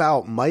thing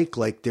about Mike.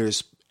 Like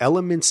there's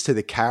elements to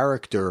the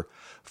character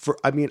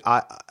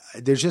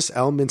there's just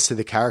elements to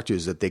the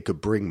characters that they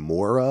could bring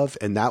more of.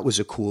 And that was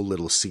a cool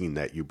little scene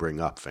that you bring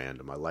up,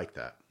 fandom. I like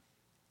that.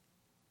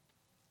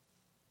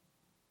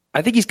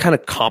 I think he's kind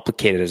of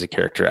complicated as a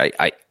character.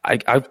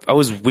 I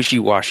was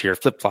wishy-washy or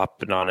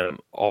flip-flopping on him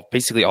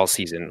basically all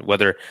season.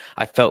 Whether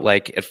I felt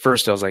like at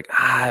first I was like,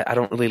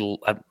 I'm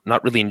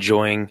not really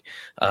enjoying,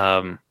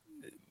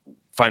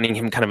 finding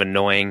him kind of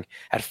annoying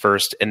at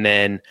first. And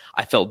then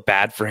I felt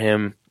bad for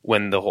him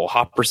when the whole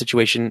Hopper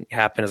situation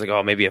happened. I was like,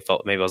 oh, maybe I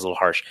was a little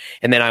harsh.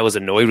 And then I was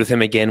annoyed with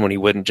him again when he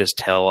wouldn't just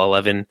tell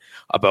 11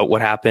 about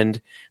what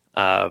happened.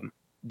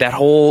 That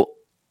whole,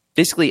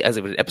 basically as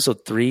it was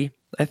episode 3,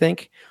 I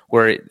think,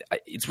 where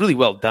it's really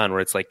well done,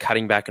 where it's like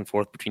cutting back and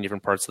forth between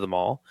different parts of the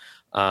mall,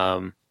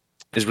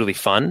 is really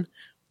fun.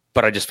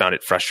 But I just found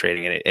it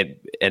frustrating,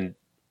 and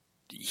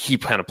he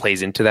kind of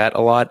plays into that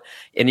a lot.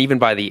 And even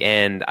by the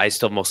end, I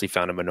still mostly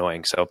found him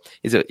annoying. So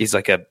he's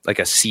like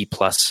a C+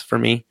 for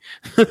me.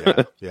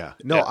 Yeah.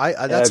 No, yeah.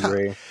 I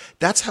agree.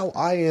 That's how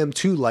I am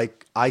too.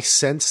 Like I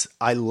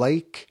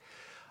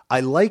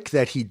like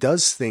that he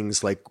does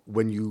things like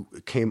when you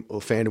came a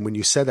fan and when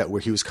you said that,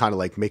 where he was kind of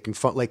like making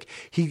fun, like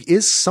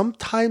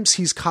sometimes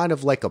he's kind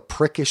of like a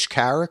prickish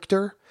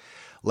character.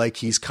 Like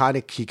he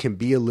can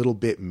be a little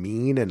bit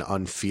mean and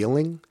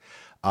unfeeling,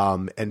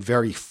 and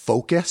very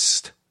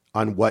focused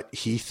on what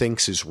he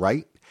thinks is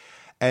right.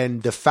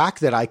 And the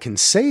fact that I can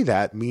say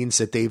that means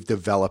that they've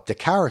developed a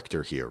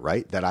character here,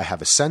 right? That I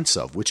have a sense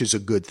of, which is a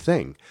good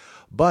thing.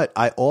 But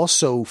I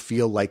also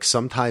feel like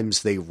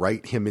sometimes they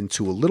write him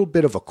into a little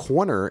bit of a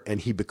corner and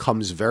he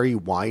becomes very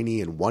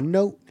whiny and one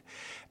note.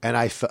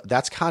 And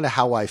that's kind of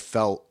how I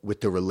felt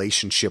with the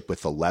relationship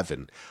with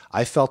 11.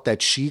 I felt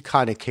that she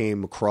kind of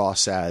came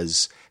across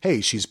as, hey,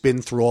 she's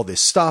been through all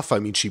this stuff. I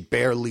mean, she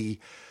barely,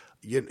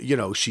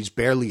 she's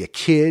barely a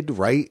kid,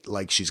 right?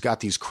 Like she's got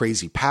these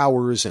crazy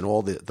powers and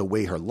all the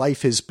way her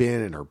life has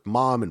been and her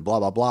mom and blah,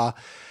 blah, blah.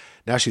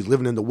 Now she's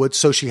living in the woods.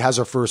 So she has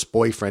her first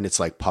boyfriend. It's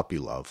like puppy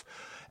love.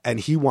 And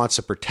he wants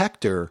to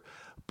protect her,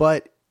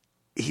 but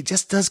he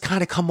just does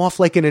kind of come off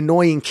like an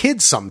annoying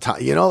kid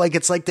sometimes, like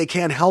it's like they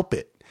can't help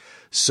it.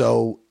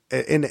 So,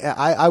 and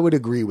I would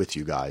agree with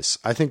you guys.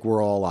 I think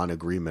we're all on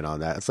agreement on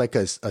that. It's like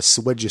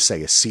what'd you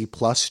say, a C+,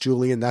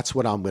 Julian? That's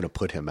what I'm going to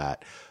put him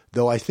at,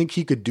 though I think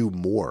he could do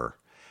more.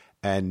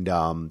 And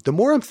the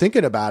more I'm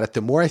thinking about it,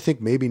 the more I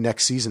think maybe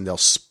next season they'll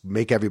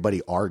make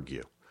everybody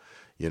argue.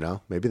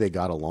 Maybe they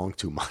got along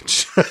too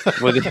much.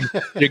 Well,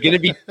 they're going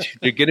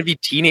to be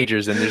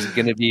teenagers, and there's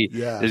going to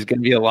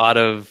be a lot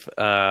of.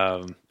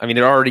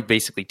 They're already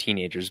basically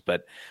teenagers,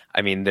 but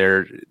I mean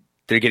they're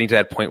getting to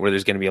that point where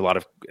there's going to be a lot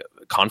of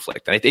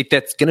conflict, and I think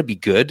that's going to be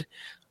good.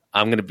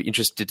 I'm going to be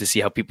interested to see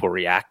how people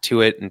react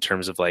to it in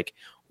terms of like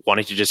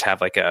wanting to just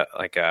have like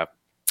a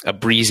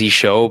breezy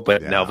show,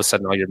 but now all of a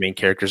sudden all your main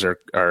characters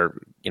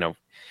are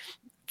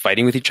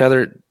fighting with each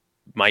other.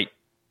 Might.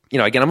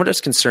 Again, I'm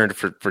just concerned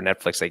for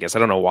Netflix, I guess. I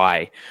don't know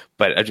why,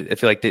 but I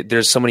feel like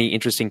there's so many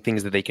interesting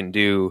things that they can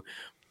do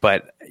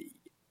but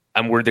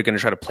I'm worried they're going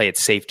to try to play it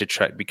safe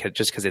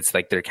because it's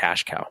like their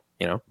cash cow,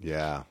 you know?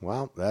 Yeah.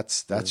 Well,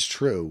 that's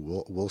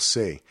true. We'll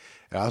see.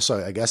 And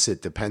also, I guess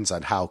it depends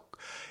on how.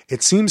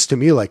 It seems to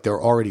me like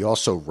they're already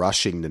also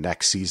rushing the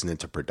next season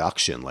into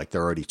production. Like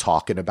they're already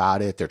talking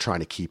about it. They're trying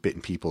to keep it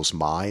in people's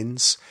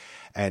minds.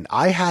 And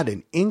I had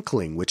an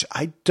inkling, which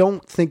I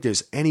don't think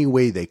there's any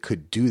way they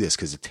could do this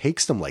because it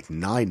takes them like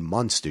 9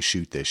 months to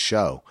shoot this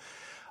show,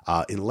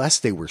 unless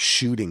they were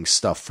shooting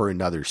stuff for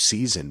another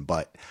season.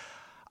 But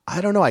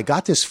I don't know. I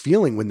got this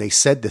feeling when they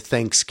said the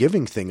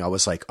Thanksgiving thing. I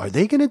was like, are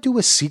they going to do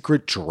a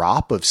secret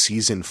drop of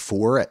season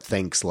 4 at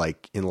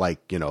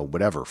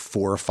whatever,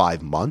 4 or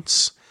 5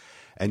 months?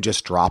 And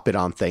just drop it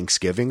on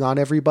Thanksgiving on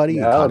everybody.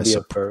 Yeah, that would be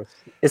a first.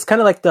 It's kind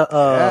of like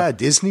the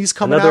Disney's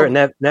coming another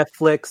out.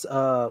 Netflix.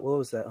 What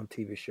was that on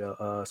TV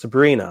show?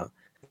 Sabrina,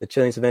 the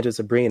Chilling Adventures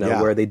of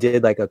Sabrina, where they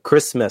did like a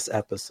Christmas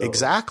episode.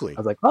 Exactly. I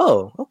was like,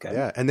 oh, okay.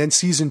 Yeah, and then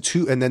season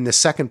 2, and then the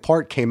second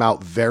part came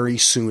out very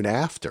soon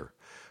after.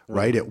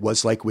 Right, it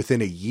was like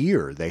within a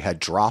year they had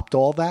dropped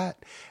all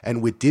that,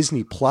 and with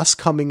Disney Plus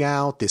coming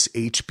out, this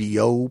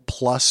HBO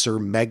Plus or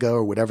Mega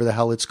or whatever the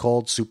hell it's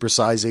called,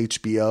 supersize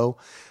HBO,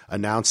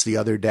 announced the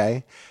other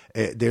day.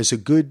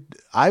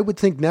 I would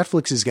think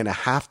Netflix is going to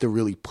have to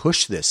really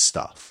push this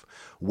stuff.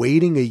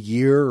 Waiting a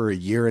year or a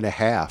year and a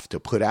half to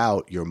put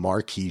out your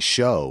marquee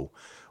show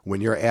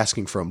when you're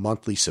asking for a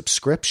monthly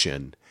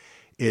subscription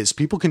is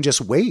people can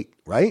just wait,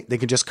 right? They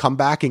can just come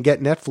back and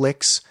get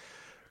Netflix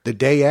the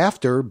day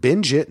after,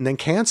 binge it, and then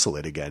cancel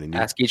it again. And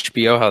ask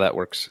HBO how that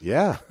works.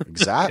 Yeah,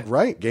 exactly.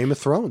 Right. Game of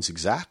Thrones.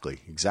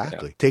 Exactly. Yeah.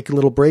 Take a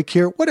little break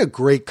here. What a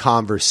great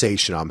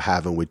conversation I'm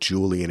having with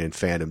Julian and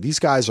Fandom. These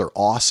guys are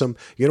awesome.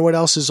 You know what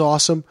else is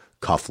awesome?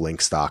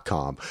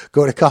 Cufflinks.com.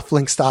 Go to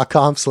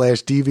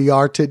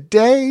cufflinks.com/DVR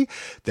today.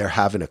 They're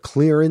having a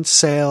clearance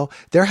sale.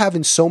 They're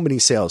having so many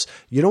sales.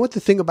 You know what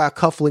the thing about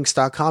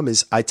cufflinks.com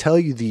is? I tell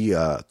you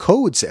the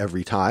codes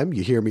every time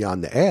you hear me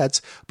on the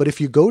ads, but if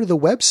you go to the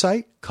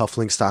website,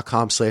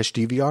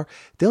 cufflinks.com/DVR,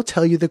 they'll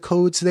tell you the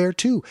codes there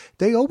too.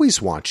 They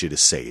always want you to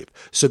save.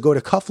 So go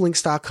to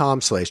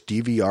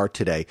cufflinks.com/DVR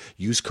today.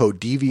 Use code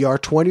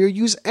DVR20 or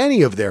use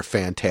any of their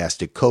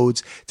fantastic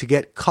codes to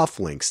get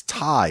cufflinks,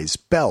 ties,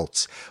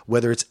 belts,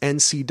 whether it's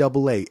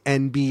NCAA,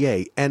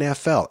 NBA,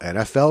 NFL.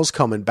 NFL's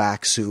coming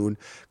back soon.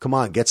 Come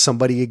on, get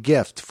somebody a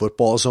gift.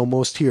 Football's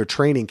almost here.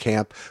 Training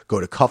camp. Go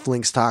to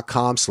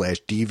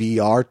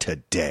cufflinks.com/DVR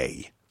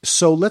today.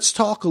 So let's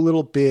talk a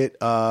little bit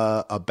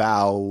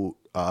about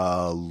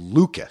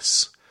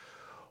Lucas.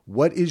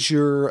 What is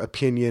your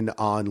opinion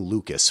on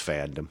Lucas,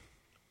 Fandom?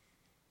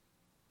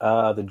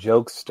 The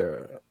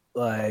jokester.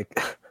 Like,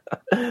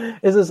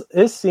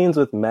 his scenes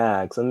with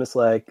Max, I'm just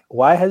like,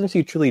 why hasn't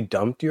she truly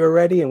dumped you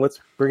already? And what's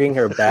bringing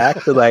her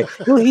back? To like,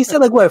 he said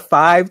like, what,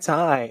 5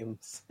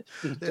 times?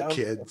 They're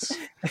kids.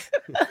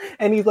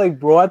 And he like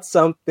brought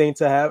something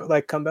to have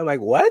like come back. I'm like,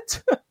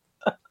 what?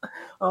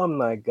 Oh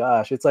my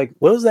gosh. It's like,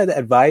 what was that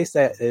advice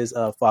that his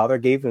father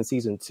gave in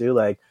season 2?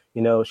 Like,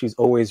 she's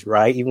always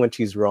right. Even when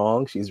she's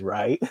wrong, she's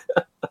right.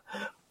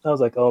 I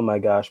was like, oh my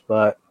gosh.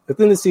 But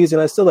within the season,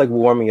 I still like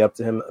warming up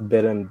to him a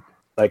bit in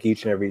like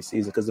each and every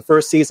season. Because the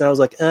first season, I was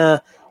like, I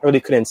really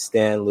couldn't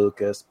stand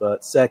Lucas.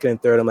 But second and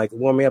third, I'm like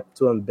warming up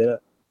to him a bit,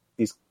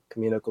 these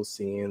comedical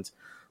scenes.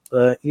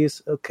 But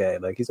he's okay.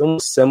 Like, he's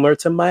almost similar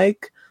to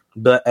Mike,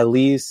 but at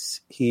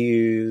least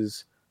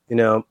he's,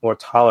 more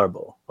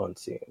tolerable on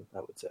scene, I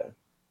would say.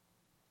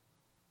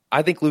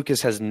 I think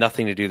Lucas has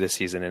nothing to do this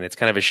season, and it's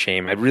kind of a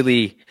shame. I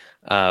really,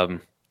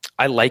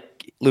 I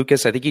like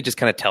Lucas. I think he just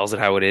kind of tells it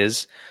how it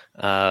is,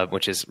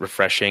 which is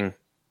refreshing.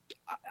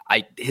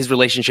 His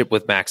relationship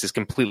with Max is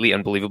completely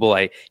unbelievable.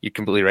 You're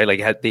completely right.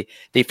 Like,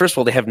 they first of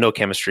all, they have no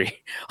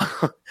chemistry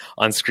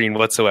on screen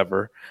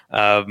whatsoever.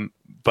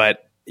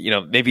 But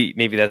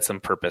maybe that's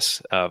on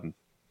purpose.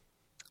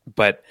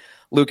 But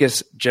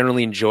Lucas,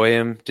 generally enjoy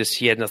him. Just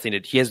he has nothing to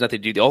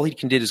do. All he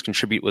can did is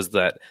contribute. Was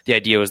the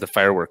idea was the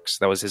fireworks.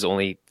 That was his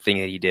only thing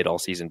that he did all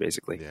season,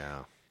 basically.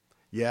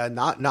 Yeah.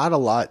 Not a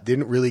lot.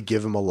 Didn't really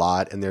give him a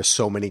lot. And there's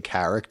so many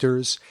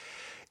characters.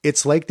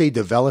 It's like they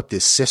developed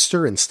his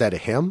sister instead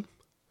of him.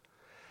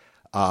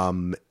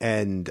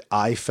 And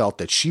I felt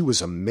that she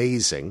was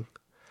amazing.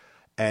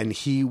 And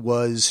he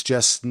was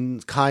just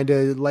kind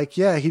of like,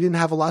 he didn't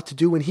have a lot to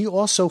do. And he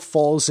also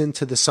falls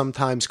into the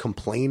sometimes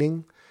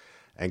complaining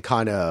and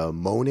kind of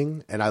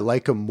moaning. And I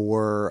like him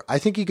more. I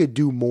think he could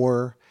do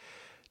more.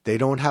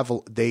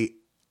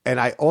 And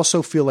I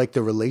also feel like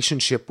the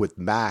relationship with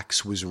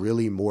Max was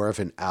really more of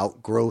an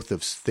outgrowth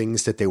of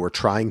things that they were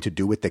trying to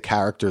do with the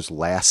characters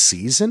last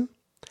season.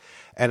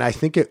 And I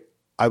think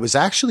I was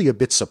actually a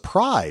bit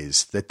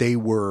surprised that they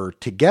were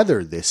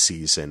together this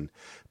season,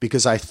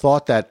 because I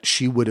thought that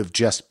she would have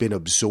just been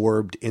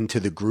absorbed into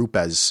the group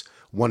as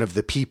one of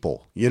the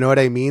people. You know what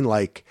I mean?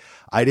 Like,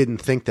 I didn't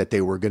think that they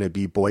were going to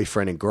be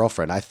boyfriend and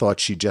girlfriend. I thought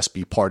she'd just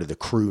be part of the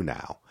crew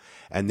now.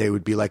 And they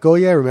would be like, oh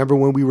yeah, remember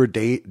when we were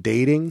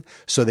dating?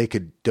 So they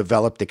could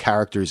develop the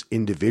characters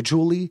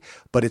individually,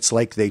 but it's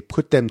like they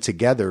put them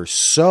together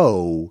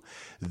so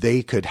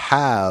they could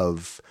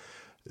have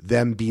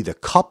them be the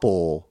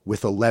couple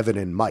with Eleven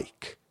and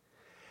Mike.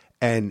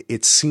 And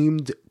it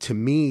seemed to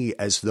me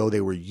as though they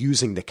were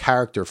using the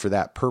character for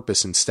that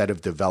purpose instead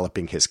of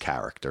developing his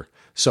character.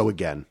 So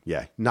again,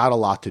 yeah, not a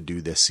lot to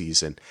do this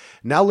season.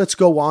 Now let's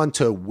go on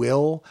to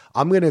Will.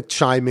 I'm going to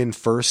chime in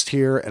first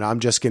here, and I'm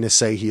just going to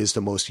say he is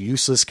the most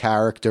useless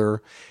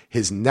character.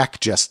 His neck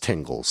just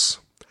tingles.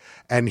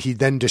 And he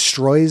then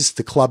destroys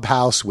the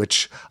clubhouse,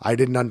 which I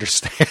didn't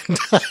understand.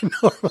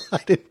 I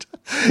didn't.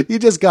 He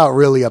just got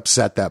really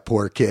upset, that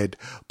poor kid.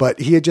 But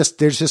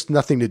there's just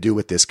nothing to do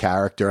with this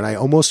character. And I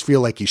almost feel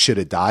like he should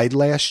have died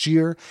last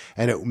year,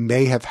 and it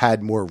may have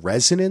had more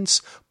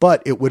resonance,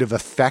 but it would have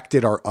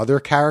affected our other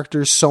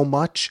characters so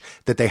much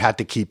that they had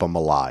to keep him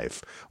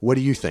alive. What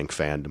do you think,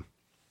 fandom?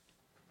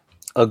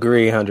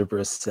 Agree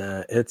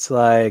 100%. It's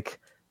like,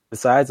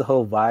 besides the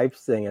whole vibes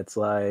thing, it's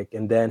like,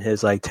 and then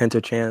his like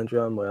temper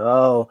tantrum, where,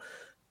 oh,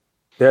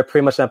 they're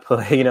pretty much not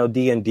playing,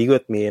 D&D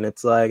with me. And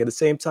it's like, at the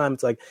same time,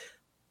 it's like,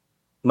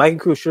 Mike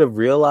and crew should have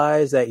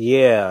realized that,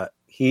 yeah,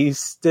 he's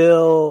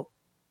still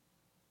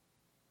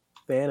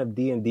a fan of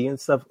D&D and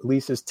stuff. At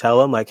least just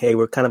tell him like, hey,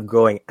 we're kind of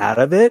growing out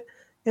of it,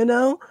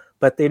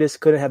 but they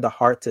just couldn't have the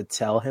heart to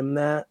tell him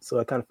that. So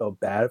I kind of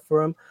felt bad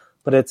for him,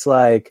 but it's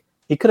like,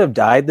 he could have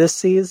died this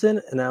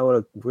season, and I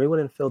really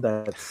wouldn't feel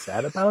that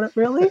sad about it,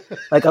 really.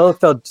 Like, I would have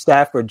felt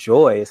sad for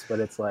Joyce, but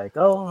it's like,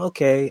 oh,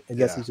 okay, I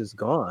guess he's just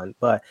gone.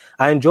 But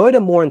I enjoyed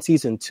him more in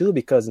season 2,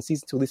 because in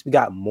season 2, at least we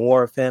got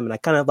more of him, and I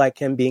kind of like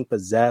him being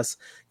possessed,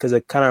 because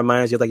it kind of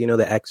reminds you of, like,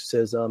 the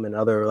Exorcism and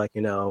other, like,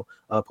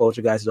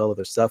 Poltergeist and all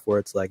other stuff, where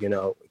it's like,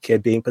 a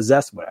kid being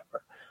possessed,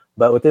 whatever.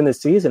 But within the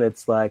season,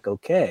 it's like,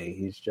 okay,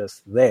 he's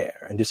just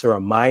there, and just a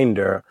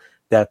reminder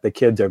that the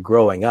kids are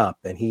growing up,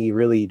 and he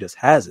really just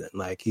hasn't.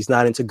 Like, he's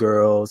not into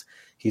girls.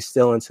 He's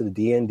still into the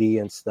D&D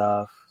and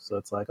stuff. So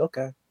it's like,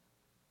 okay.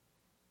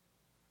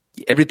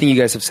 Everything you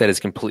guys have said is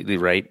completely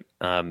right.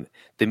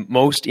 The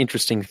most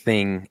interesting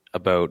thing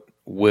about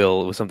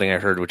Will was something I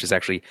heard, which is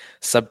actually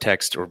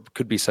subtext, or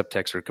could be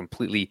subtext, or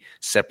completely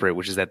separate,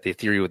 which is that the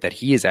theory that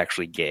he is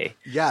actually gay.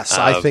 Yes,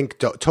 I think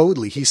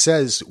totally. He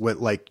says,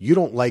 like, you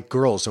don't like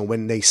girls. And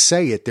when they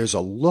say it, there's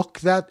a look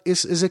that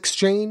is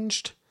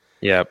exchanged.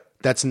 Yeah.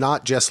 That's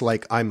not just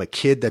like, I'm a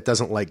kid that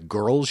doesn't like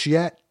girls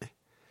yet.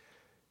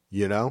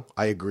 I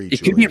agree.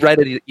 It could be read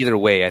either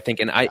way, I think.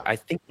 And I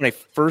think when I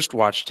first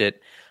watched it,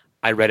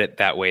 I read it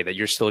that way, that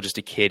you're still just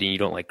a kid and you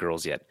don't like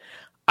girls yet.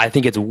 I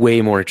think it's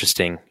way more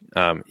interesting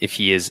if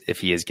he is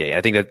gay.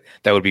 I think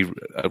that would be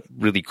a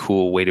really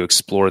cool way to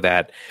explore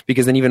that,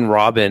 because then even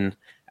Robin,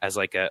 as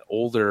like an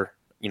older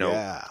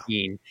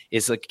teen,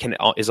 is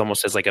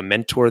almost as like a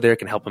mentor there,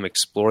 can help him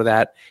explore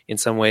that in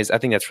some ways. I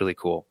think that's really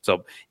cool.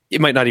 So it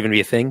might not even be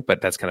a thing,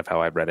 but that's kind of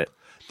how I read it.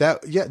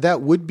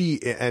 That would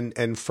be,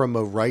 and from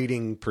a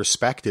writing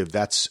perspective,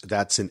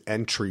 that's an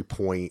entry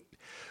point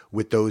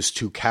with those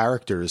two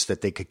characters,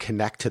 that they could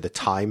connect to the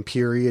time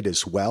period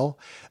as well,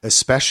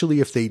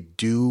 especially if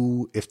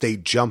they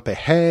jump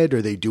ahead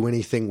or they do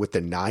anything with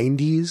the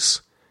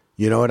 90s.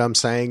 You know what I'm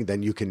saying?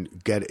 Then you can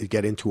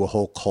get into a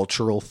whole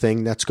cultural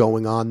thing that's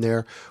going on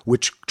there,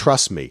 which,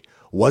 trust me,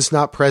 was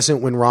not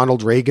present when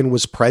Ronald Reagan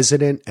was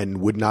president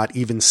and would not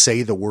even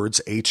say the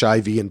words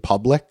HIV in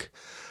public.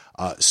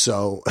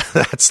 So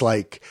that's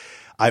like,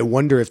 I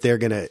wonder if they're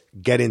going to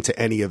get into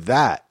any of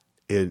that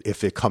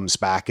if it comes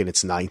back and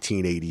it's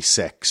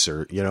 1986,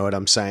 or, you know what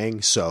I'm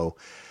saying? So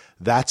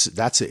that's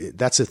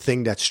a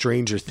thing that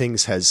Stranger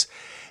Things has.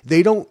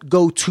 They don't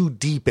go too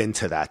deep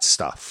into that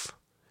stuff.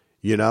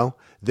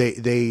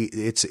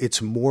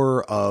 It's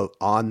more of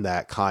on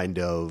that kind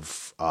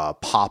of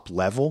pop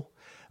level.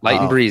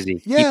 Light and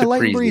breezy. Yeah,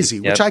 light and breezy,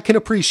 which I can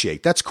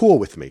appreciate. That's cool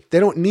with me. They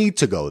don't need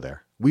to go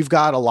there. We've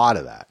got a lot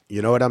of that.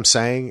 You know what I'm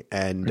saying?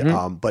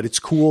 And but it's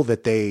cool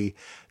that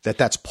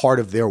that's part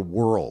of their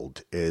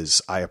world.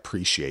 I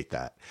appreciate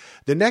that.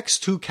 The next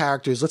two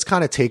characters, let's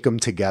kind of take them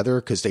together,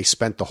 because they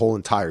spent the whole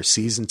entire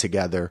season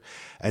together,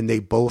 and they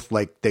both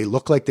they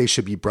look like they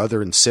should be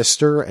brother and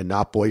sister and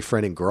not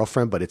boyfriend and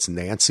girlfriend, but it's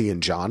Nancy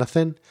and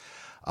Jonathan.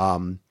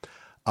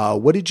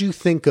 What did you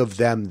think of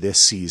them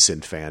this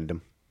season,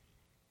 fandom?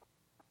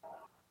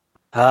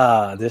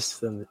 I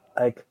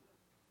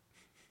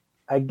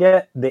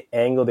get the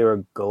angle they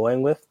were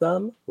going with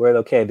them, where,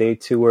 okay, they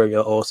two were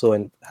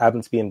also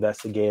happen to be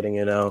investigating,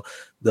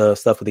 the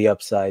stuff with the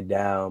Upside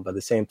Down, but at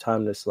the same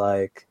time, it's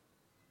like,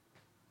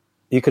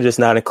 you could just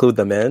not include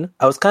them in.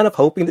 I was kind of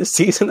hoping this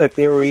season that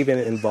they were even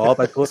involved.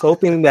 I was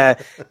hoping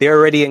that they're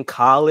already in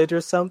college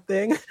or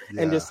something,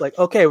 and just like,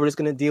 okay, we're just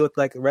going to deal with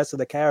like the rest of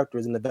the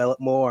characters and develop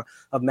more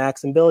of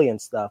Max and Billy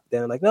and stuff.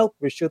 Then like, nope,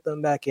 we shoot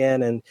them back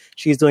in, and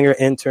she's doing her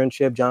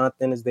internship.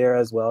 Jonathan is there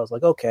as well. It's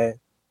like, okay,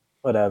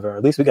 whatever.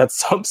 At least we got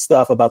some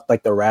stuff about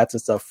like the rats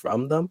and stuff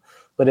from them.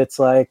 But it's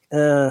like,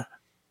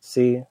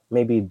 C,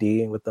 maybe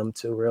D with them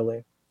too,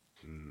 really.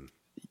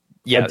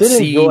 Yeah, I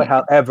did enjoy,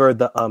 however,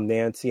 the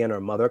Nancy and her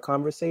mother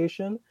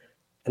conversation.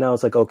 And I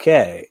was like,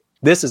 okay,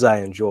 this is I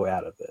enjoy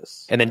out of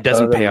this. And then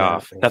doesn't Other pay than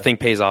off. that, Nothing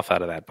pays off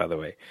out of that, by the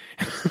way.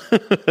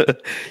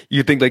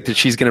 You think like that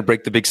she's going to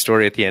break the big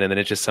story at the end, and then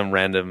it's just some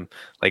random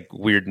like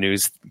weird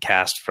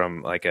newscast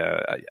from like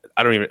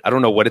I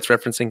don't know what it's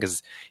referencing,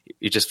 because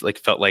it just like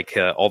felt like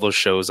all those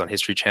shows on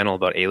History Channel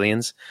about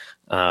aliens.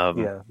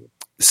 Yeah.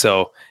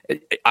 So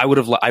I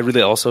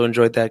really also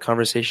enjoyed that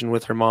conversation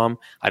with her mom.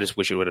 I just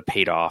wish it would have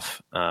paid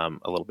off a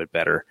little bit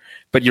better.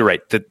 But you're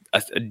right.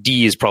 A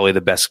D is probably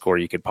the best score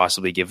you could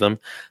possibly give them,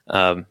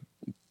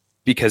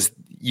 because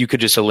you could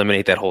just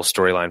eliminate that whole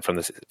storyline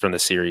from the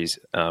series,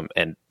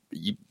 and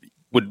you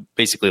would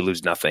basically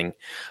lose nothing.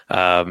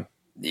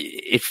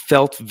 It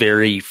felt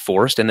very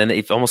forced, and then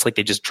it's almost like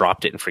they just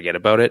dropped it and forget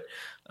about it.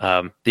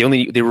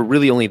 They were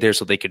really only there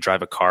so they could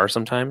drive a car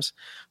sometimes,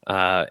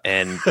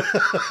 and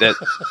that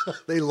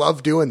they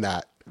love doing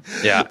that.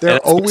 Yeah, they're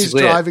always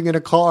driving in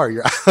a car.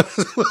 You're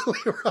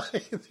absolutely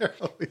right. They're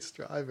always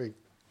driving.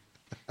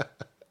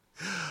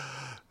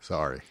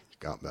 Sorry,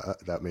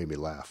 that made me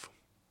laugh.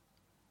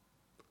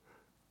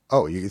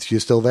 Oh, you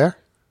still there?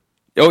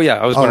 Oh yeah,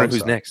 I was wondering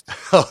who's next.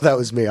 Oh, that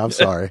was me. I'm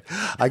sorry.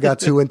 I got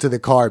too into the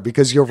car,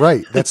 because you're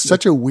right. That's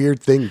such a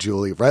weird thing,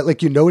 Julie, right?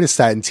 Like, you notice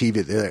that in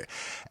TV,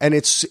 and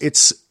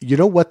it's you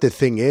know what the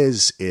thing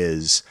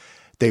is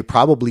they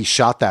probably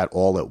shot that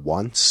all at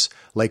once.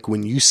 Like,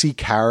 when you see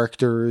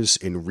characters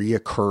in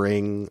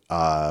reoccurring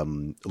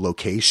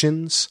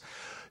locations,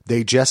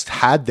 they just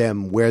had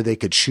them where they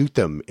could shoot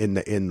them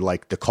in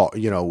like the car,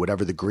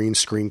 whatever the green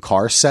screen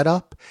car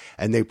setup,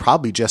 and they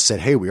probably just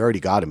said, "Hey, we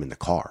already got him in the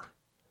car.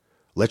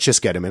 Let's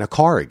just get him in a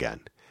car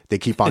again." They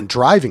keep on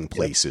driving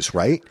places,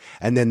 right?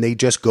 And then they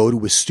just go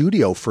to a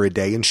studio for a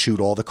day and shoot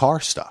all the car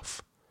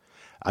stuff.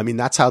 I mean,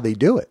 that's how they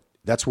do it.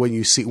 That's when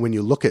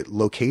you look at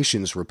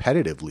locations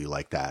repetitively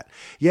like that.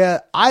 Yeah,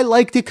 I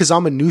liked it because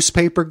I'm a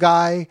newspaper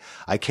guy.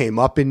 I came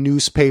up in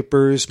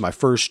newspapers. My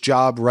first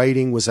job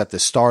writing was at the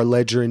Star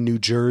Ledger in New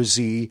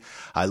Jersey.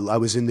 I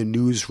was in the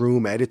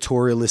newsroom,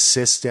 editorial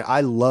assistant.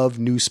 I love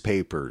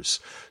newspapers.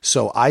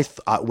 So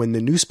when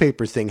the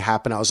newspaper thing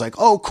happened, I was like,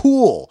 oh,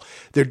 cool.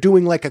 They're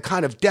doing like a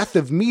kind of death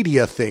of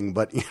media thing,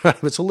 but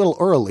it's a little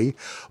early.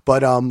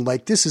 But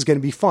like, this is going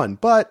to be fun.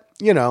 But,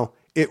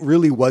 it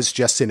really was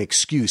just an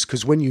excuse,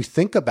 because when you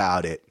think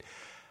about it,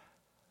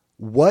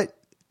 what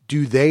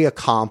do they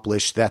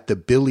accomplish that the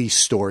Billy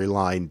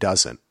storyline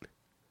doesn't,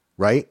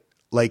 right?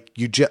 Like,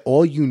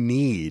 all you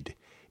need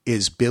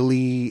is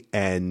Billy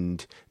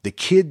and the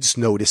kids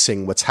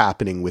noticing what's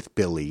happening with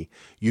Billy.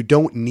 You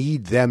don't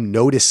need them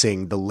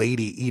noticing the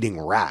lady eating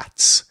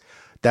rats.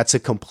 That's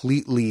it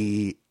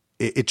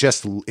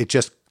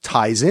just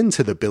ties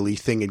into the Billy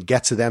thing and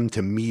gets them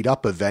to meet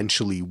up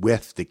eventually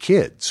with the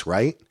kids,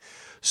 right?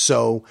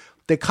 So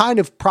they kind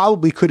of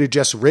probably could have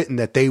just written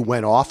that they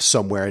went off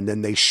somewhere and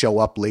then they show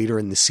up later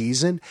in the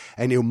season.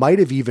 And it might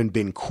have even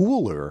been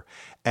cooler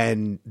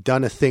and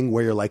done a thing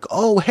where you're like,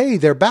 oh, hey,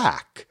 they're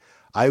back.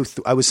 I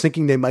was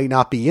thinking they might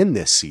not be in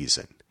this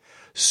season.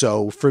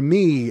 So for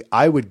me,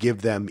 I would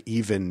give them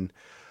even,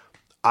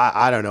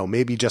 I don't know,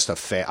 maybe just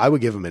I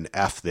would give them an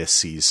F this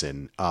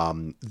season.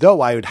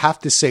 Though I would have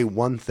to say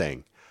one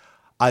thing.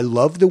 I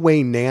love the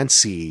way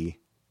Nancy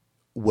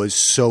was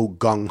so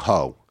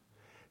gung-ho.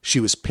 She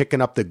was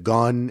picking up the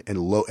gun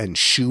and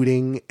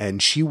shooting,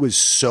 and she was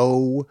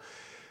so.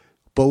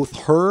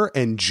 Both her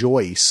and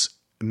Joyce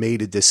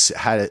made a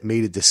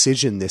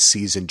decision this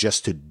season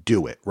just to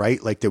do it,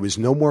 right? Like, there was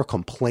no more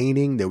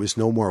complaining, there was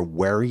no more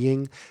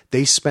worrying.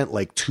 They spent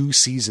like 2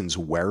 seasons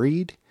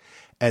worried,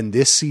 and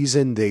this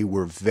season they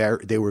were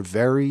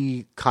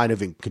very kind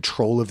of in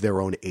control of their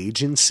own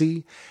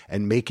agency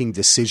and making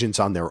decisions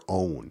on their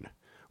own.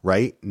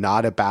 Right?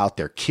 Not about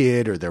their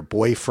kid or their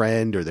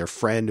boyfriend or their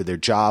friend or their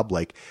job.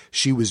 Like,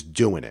 she was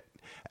doing it.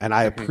 And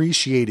I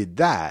appreciated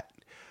that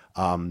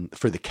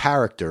for the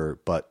character,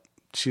 but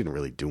she didn't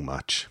really do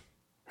much.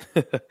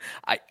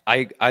 I'll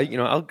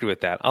agree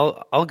with that.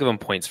 I'll give them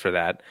points for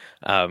that.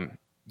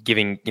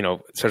 Giving,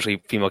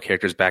 especially female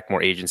characters back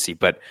more agency.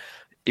 But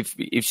if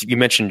you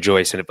mentioned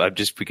Joyce, and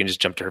we can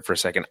just jump to her for a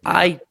second.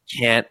 I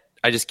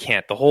just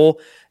can't.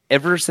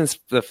 Ever since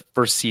the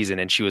first season,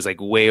 and she was like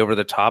way over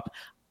the top.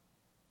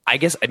 I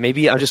guess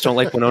maybe I just don't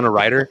like Winona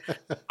Ryder.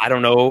 I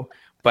don't know,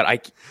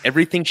 but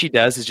everything she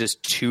does is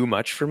just too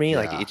much for me.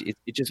 Yeah. Like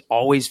it just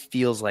always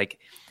feels like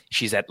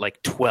she's at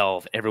like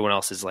 12. Everyone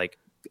else is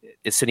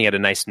sitting at a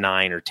nice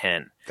 9 or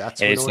 10.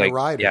 That's Winona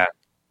Ryder. Yeah.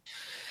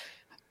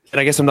 And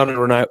I guess I'm not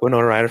a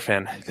Winona Ryder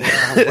fan.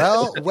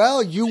 Yeah,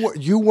 well,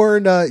 you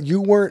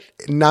weren't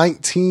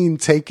 19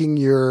 taking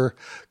your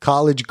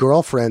college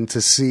girlfriend to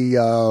see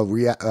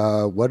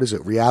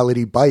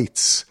Reality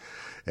Bites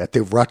at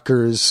the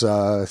Rutgers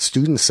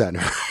Student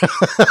Center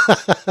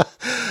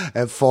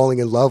and falling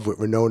in love with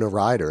Winona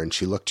Ryder, and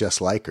she looked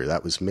just like her.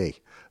 That was me.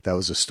 That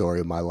was the story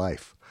of my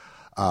life.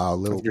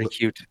 Very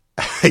cute.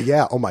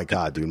 Yeah. Oh my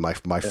God, dude.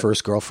 My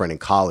first girlfriend in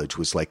college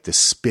was like the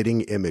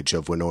spitting image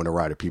of Winona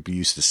Ryder. People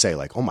used to say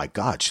like, oh my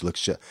God, she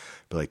looks just,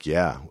 but like,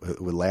 yeah, it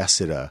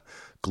lasted a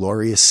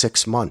glorious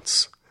 6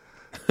 months.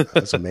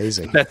 That's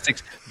amazing.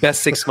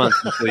 Best 6 months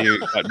until you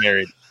got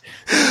married.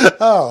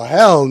 Oh,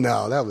 hell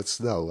no.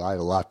 I had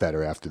a lot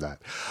better after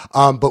that.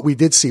 But we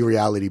did see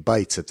Reality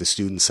Bites at the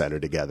Student Center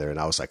together, and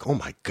I was like, oh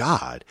my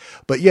God.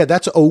 But yeah,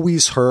 that's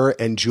always her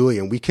and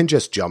Julian. We can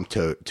just jump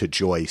to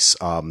Joyce.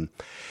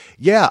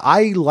 Yeah,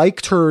 I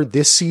liked her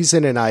this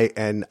season, and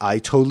I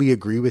totally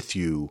agree with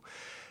you.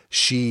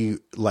 She,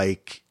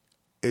 like,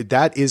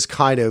 that is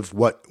kind of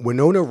what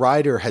Winona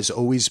Ryder has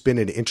always been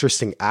an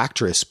interesting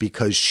actress,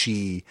 because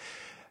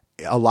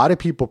a lot of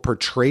people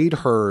portrayed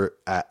her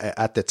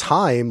at the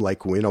time,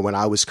 like, you know, when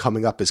I was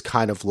coming up, as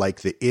kind of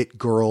like the it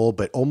girl,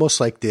 but almost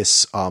like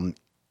this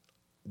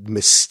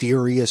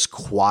mysterious,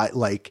 quiet,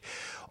 like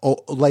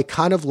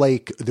kind of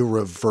like the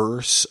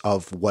reverse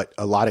of what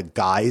a lot of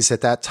guys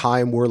at that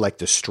time were, like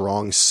the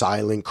strong,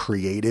 silent,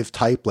 creative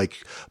type.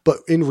 Like, but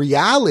in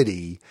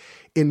reality,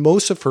 in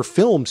most of her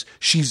films,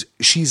 she's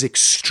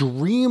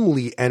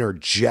extremely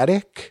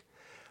energetic,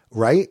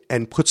 right?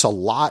 And puts a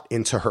lot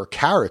into her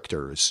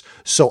characters.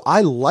 So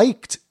I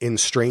liked in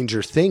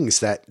Stranger Things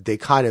that they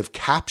kind of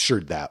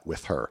captured that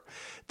with her,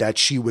 that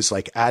she was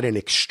like at an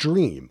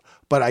extreme.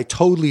 But I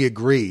totally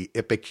agree.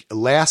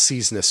 Last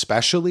season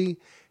especially,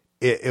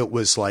 it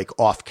was like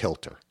off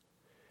kilter.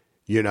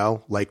 You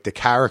know, like the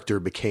character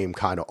became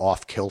kind of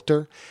off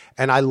kilter.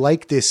 And I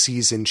like this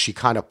season, she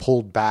kind of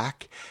pulled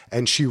back,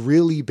 and she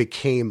really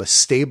became a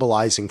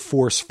stabilizing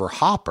force for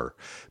Hopper,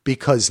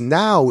 because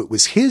now it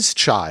was his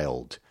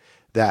child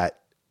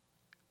that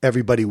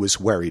everybody was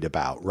worried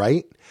about,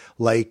 right?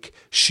 Like,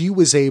 she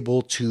was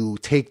able to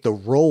take the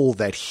role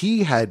that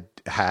he had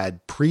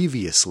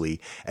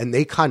previously, and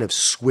they kind of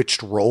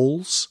switched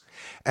roles.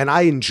 And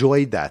I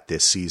enjoyed that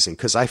this season,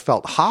 because I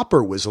felt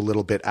Hopper was a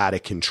little bit out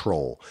of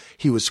control.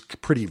 He was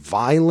pretty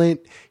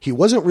violent. He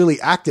wasn't really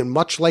acting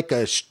much like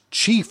a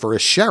chief or a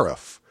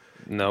sheriff.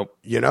 Nope.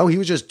 You know, he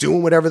was just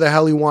doing whatever the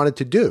hell he wanted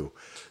to do.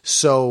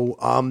 So,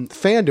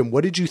 Fandom,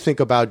 what did you think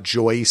about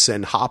Joyce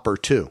and Hopper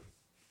too?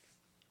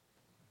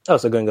 I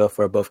was going to go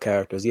for both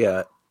characters.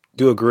 Yeah,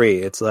 do agree.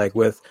 It's like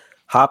with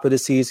Hopper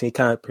this season, he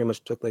kind of pretty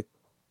much took like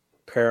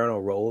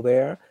parental role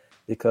there,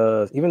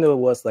 because even though it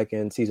was like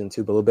in season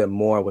 2, but a little bit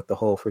more with the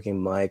whole freaking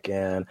Mike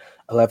and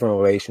 11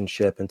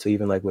 relationship, and to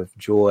even like with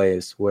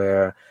Joyce,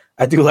 where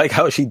I do like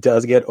how she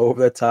does get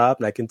over the top,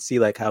 and I can see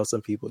like how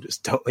some people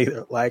just don't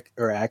either like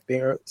her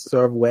acting or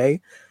sort of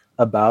way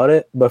about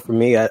it. But for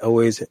me, I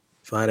always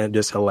find it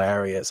just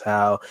hilarious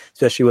how,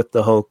 especially with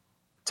the whole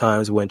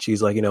times when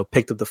she's like, you know,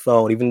 picked up the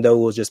phone, even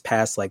though it was just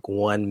past like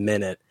 1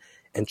 minute,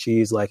 and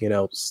she's like, you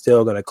know,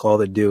 still gonna call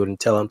the dude and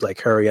tell him to like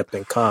hurry up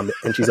and come,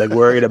 and she's like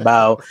worried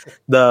about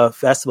the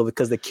festival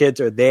because the kids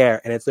are there,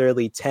 and it's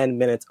literally 10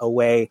 minutes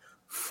away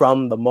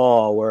from the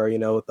mall where, you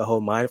know, the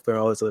whole mind flare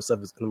and all this other stuff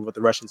is, with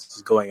the Russians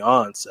is going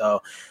on.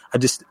 So I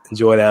just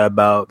enjoy that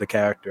about the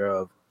character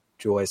of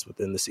Joyce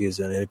within the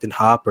season. And then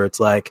Hopper,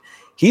 it's like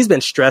he's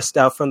been stressed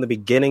out from the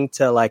beginning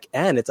to like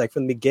end. It's like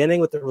from the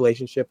beginning with the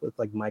relationship with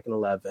like Mike and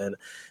 11,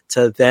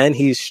 to then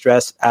he's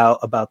stressed out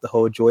about the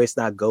whole Joyce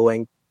not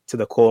going to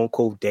the quote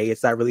unquote date.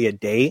 It's not really a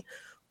date,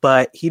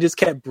 but he just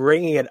kept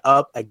bringing it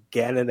up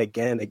again and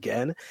again and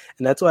again.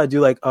 And that's why I do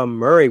like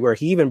Murray, where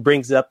he even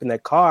brings it up in the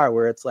car,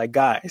 where it's like,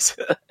 guys,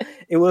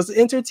 it was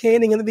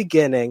entertaining in the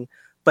beginning,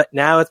 but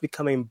now it's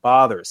becoming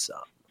bothersome.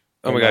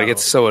 Oh my God, it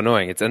gets so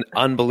annoying. It's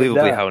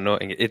unbelievably how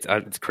annoying.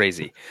 It's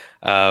crazy.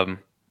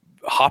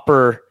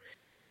 Hopper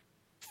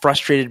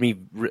frustrated me,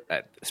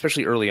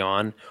 especially early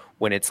on,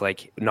 when it's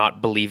like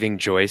not believing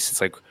Joyce.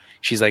 It's like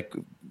she's like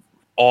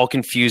all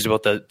confused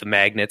about the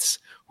magnets,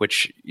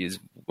 which is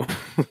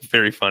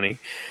very funny.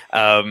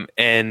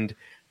 And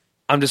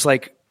I'm just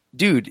like,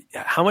 dude,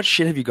 how much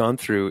shit have you gone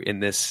through in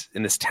this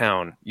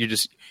town? You're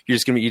just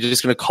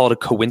gonna call it a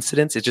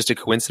coincidence? It's just a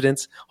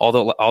coincidence. All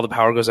the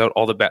power goes out,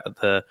 all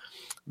the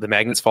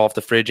magnets fall off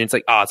the fridge, and it's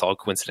like, it's all a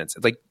coincidence.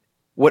 It's like,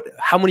 what?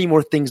 How many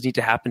more things need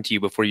to happen to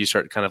you before you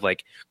start kind of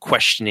like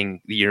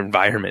questioning your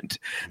environment?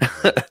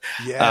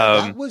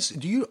 Yeah, that was.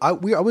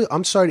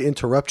 I'm sorry to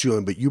interrupt,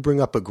 Julian, but you bring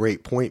up a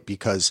great point,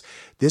 because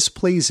this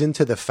plays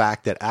into the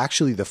fact that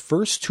actually the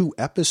first 2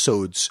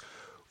 episodes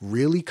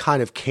really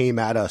kind of came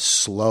at us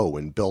slow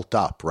and built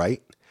up,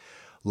 right?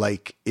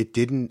 Like it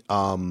didn't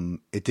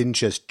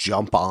just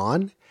jump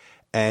on,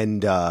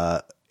 and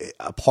a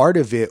part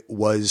of it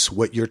was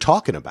what you're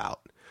talking about,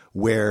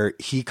 where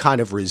he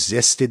kind of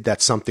resisted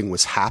that something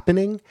was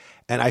happening.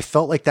 And I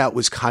felt like that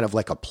was kind of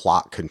like a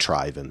plot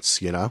contrivance,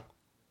 you know?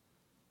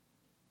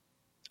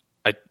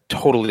 I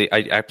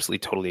absolutely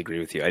totally agree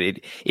with you.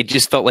 It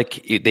just felt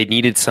like they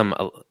needed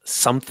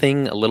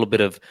something, a little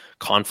bit of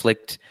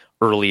conflict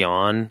early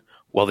on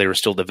while they were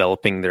still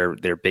developing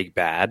their big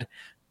bad.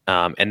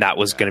 And that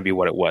was going to be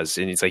what it was.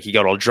 And it's like, he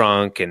got all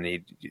drunk and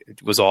he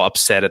was all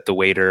upset at the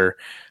waiter.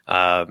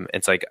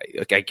 It's like,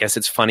 I guess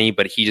it's funny,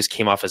 but he just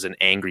came off as an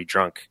angry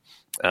drunk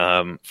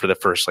for the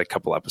first like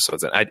couple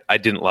episodes. And I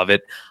didn't love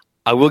it.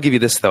 I will give you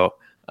this though.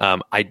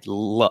 I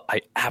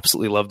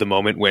absolutely love the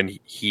moment when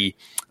he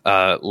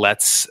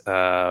lets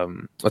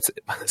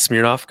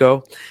Smirnoff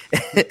go.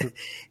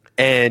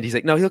 And he's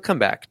like, no, he'll come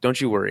back. Don't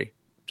you worry.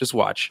 Just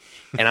watch.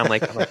 And I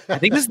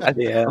think this.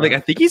 Yeah. I'm like,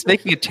 I think he's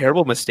making a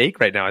terrible mistake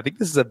right now. I think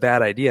this is a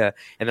bad idea.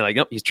 And they're like,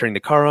 nope, he's turning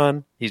the car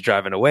on. He's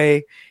driving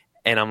away.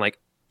 And I'm like,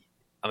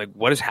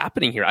 what is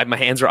happening here? My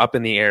hands are up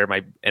in the air.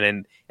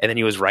 And then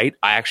he was right.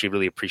 I actually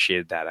really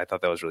appreciated that. I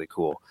thought that was really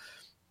cool.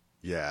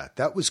 Yeah,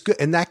 that was good.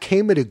 And that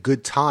came at a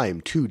good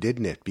time too,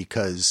 didn't it?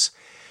 Because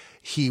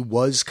he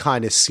was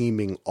kind of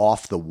seeming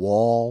off the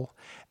wall.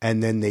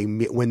 And then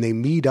when they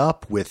meet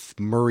up with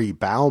Murray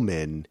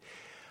Bauman,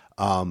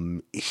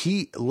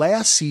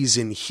 last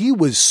season, he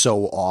was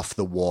so off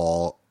the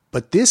wall,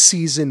 but this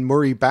season,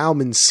 Murray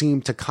Bauman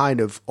seemed to kind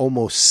of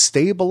almost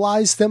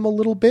stabilize them a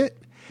little bit.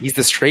 He's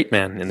the straight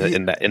man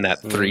in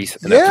that three.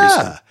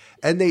 Yeah.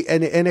 And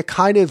it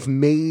kind of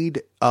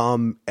made,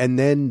 and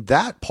then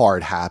that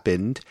part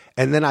happened.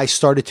 And then I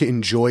started to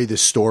enjoy the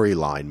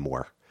storyline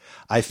more.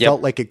 I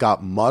felt like it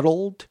got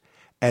muddled,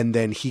 and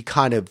then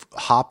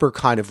Hopper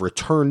kind of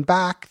returned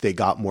back. They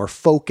got more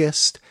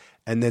focused,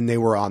 and then they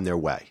were on their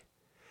way.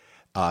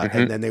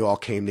 And then they all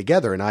came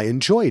together, and I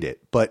enjoyed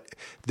it. But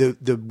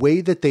the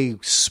way that they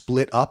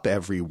split up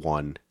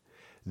everyone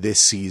this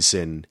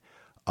season,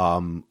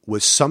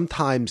 was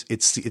sometimes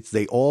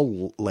they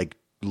all like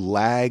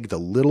lagged a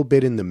little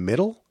bit in the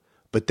middle,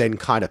 but then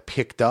kind of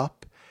picked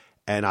up.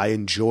 And I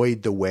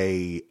enjoyed the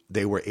way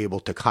they were able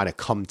to kind of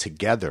come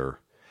together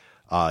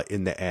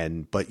in the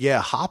end. But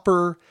yeah,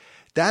 Hopper,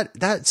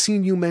 that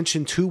scene you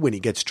mentioned too, when he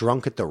gets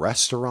drunk at the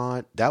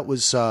restaurant, that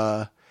was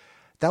a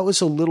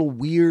little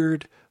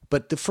weird.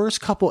 But the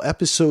first couple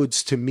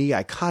episodes to me,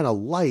 I kind of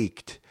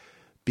liked,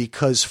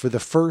 because for the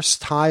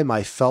first time,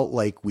 I felt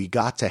like we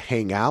got to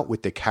hang out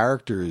with the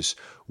characters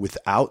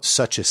without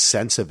such a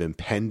sense of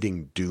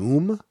impending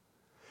doom.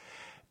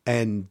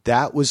 And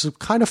that was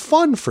kind of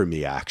fun for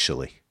me,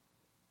 actually.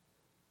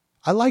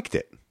 I liked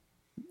it.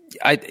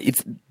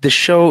 The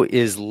show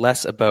is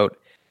less about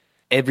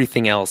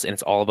everything else, and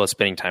it's all about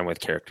spending time with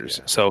characters.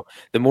 Yeah. So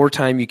the more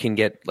time you can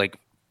get like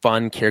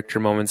fun character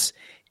moments,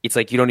 it's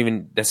like you don't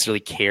even necessarily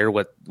care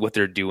what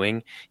they're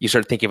doing. You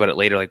start thinking about it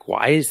later, like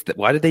why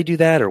did they do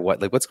that, or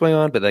what's going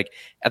on? But like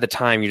at the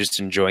time, you're just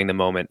enjoying the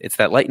moment. It's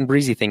that light and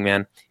breezy thing,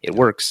 man. It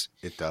works.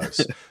 It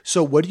does.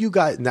 So what do you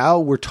guys? Now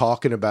we're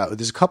talking about.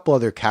 There's a couple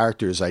other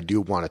characters I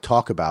do want to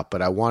talk about,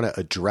 but I want to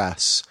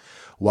address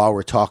while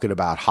we're talking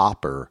about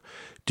Hopper.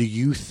 Do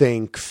you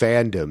think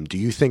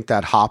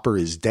that Hopper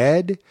is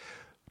dead?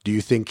 Do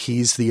you think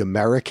he's the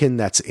American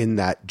that's in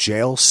that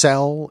jail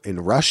cell in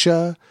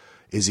Russia?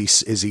 Is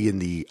he in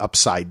the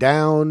Upside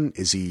Down?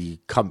 Is he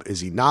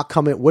not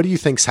coming? What do you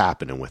think's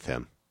happening with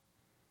him?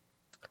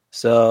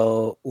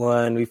 So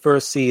when we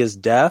first see his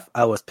death,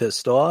 I was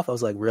pissed off. I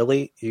was like,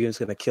 really? You're just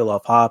going to kill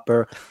off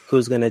Hopper?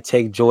 Who's going to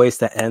take Joyce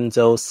to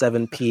Enzo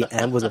 7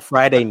 p.m.? Was it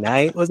Friday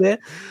night? Was it?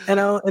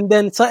 And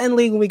then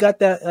suddenly when we got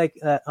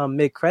that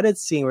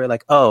mid-credits scene, we're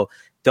like, oh,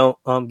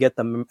 don't get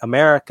the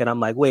American. I'm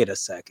like, wait a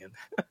second.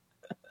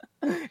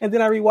 And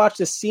then I rewatched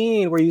the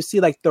scene where you see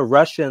like the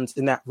Russians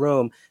in that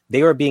room,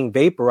 they were being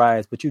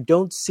vaporized, but you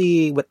don't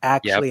see what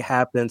actually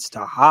happens to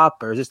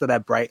Hopper, just to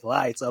that bright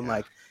light. So I'm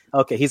like,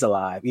 okay, he's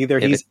alive. Either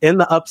he's in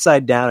the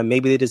Upside Down, and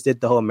maybe they just did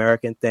the whole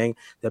American thing.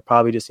 They'll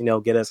probably just,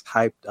 get us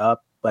hyped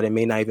up, but it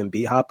may not even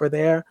be Hopper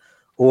there.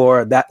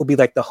 Or that will be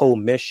like the whole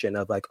mission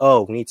of like,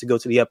 oh, we need to go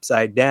to the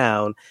Upside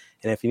Down.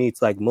 And if you need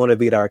to like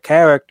motivate our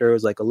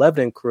characters, like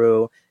 11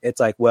 crew, it's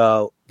like,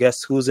 well,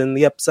 guess who's in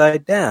the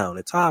Upside Down?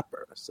 It's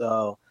Hopper.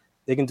 So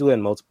they can do it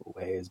in multiple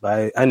ways,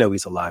 but I know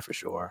he's alive for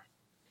sure.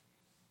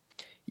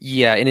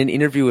 Yeah, in an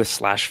interview with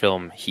Slash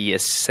Film, he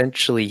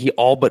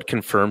all but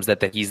confirms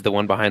that he's the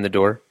one behind the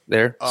door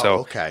there. Oh, so,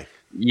 okay.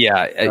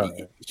 Yeah,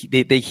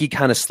 he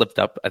kind of slipped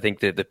up. I think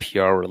the PR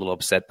were a little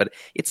upset, but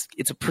it's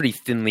a pretty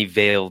thinly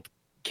veiled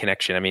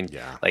connection. I mean,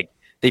 like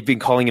they've been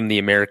calling him the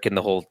American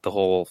the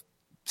whole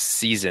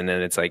season,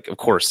 and it's like, of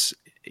course,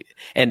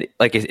 and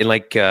like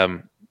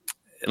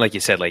you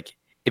said, like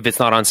if it's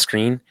not on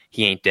screen,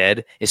 he ain't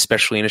dead.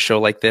 Especially in a show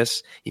like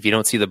this, if you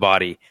don't see the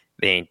body,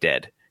 they ain't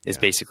dead. Is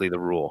basically the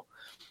rule.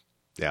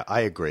 Yeah,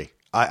 I agree.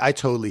 I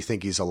totally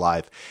think he's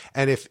alive.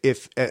 And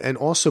and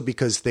also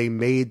because they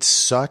made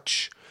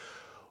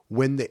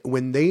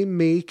when they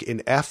make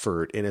an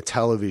effort in a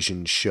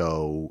television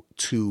show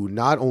to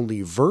not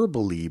only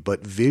verbally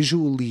but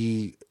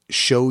visually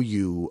show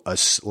you a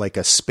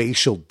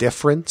spatial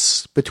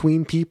difference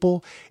between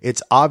people,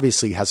 it's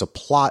obviously has a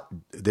plot.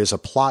 There's a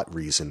plot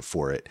reason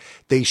for it.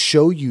 They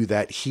show you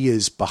that he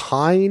is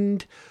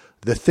behind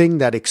the thing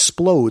that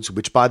explodes,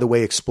 which by the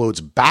way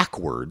explodes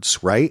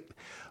backwards, right?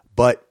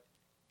 But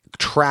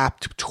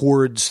trapped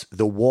towards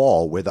the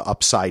wall where the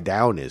Upside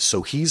Down is.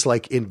 So he's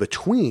like in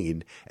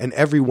between, and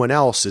everyone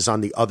else is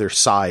on the other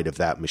side of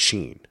that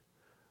machine,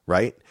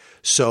 right?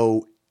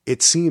 So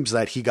it seems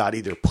that he got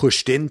either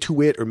pushed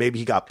into it, or maybe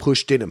he got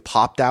pushed in and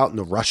popped out and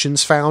the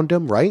Russians found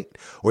him, right?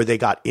 Or they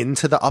got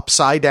into the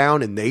Upside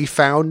Down and they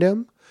found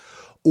him.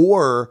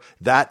 Or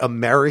that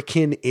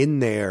American in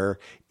there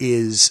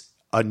is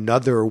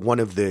another one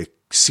of the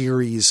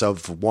series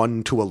of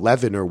 1 to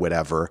 11 or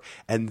whatever,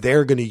 and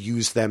they're going to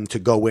use them to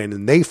go in,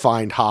 and they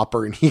find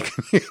Hopper, and he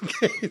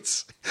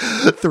communicates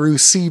through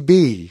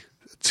CB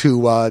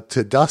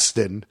to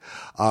Dustin.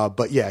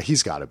 But yeah,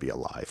 he's got to be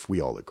alive.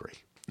 We all agree.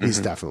 He's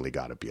definitely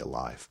got to be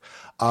alive.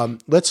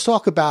 Let's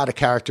talk about a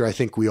character I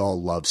think we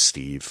all love,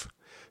 Steve.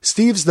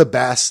 Steve's the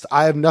best.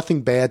 I have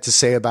nothing bad to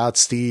say about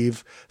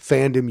Steve.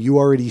 Fandom, you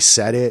already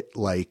said it.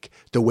 Like,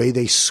 the way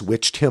they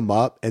switched him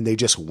up and they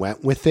just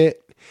went with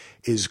it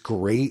is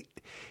great.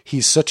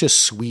 He's such a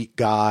sweet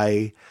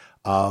guy.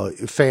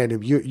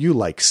 Fandom, you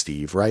like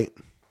Steve, right?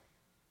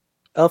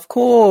 Of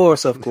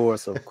course. Like,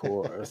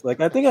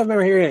 I think I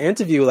remember hearing an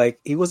interview, like,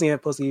 he wasn't even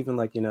supposed to even,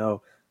 like,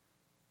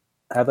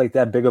 have like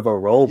that big of a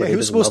role. But he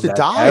was supposed to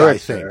die,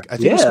 character. I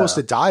think he was supposed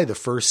to die the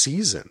first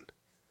season.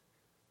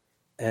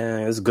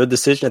 And it was a good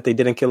decision that they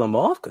didn't kill him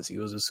off, because he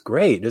was just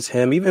great. Just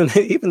him, even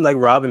like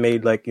Robin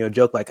made like,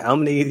 joke like, how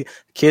many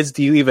kids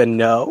do you even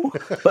know?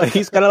 But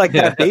he's kind of like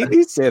that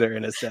babysitter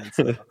in a sense.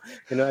 So,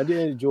 I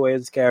did enjoy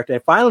his character.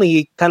 And finally,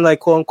 he kind of like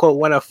quote unquote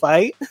won a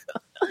fight.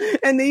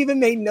 And they even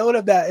made note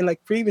of that in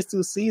like previous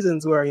 2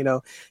 seasons where,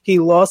 he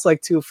lost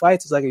like 2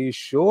 fights. It's like, are you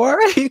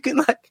sure you can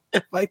like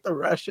fight the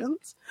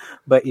Russians?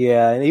 But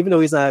yeah, and even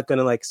though he's not going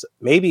to like,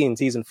 maybe in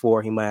season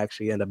 4, he might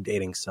actually end up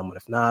dating someone.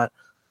 If not,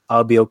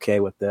 I'll be okay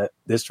with it.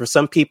 There's for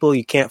some people,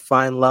 you can't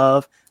find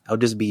love. I'll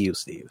just be you,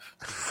 Steve.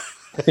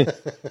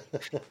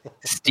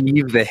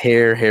 Steve the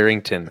Hair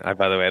Harrington.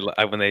 By the way,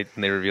 when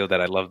they revealed that,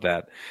 I love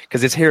that,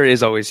 because his hair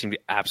is always seemed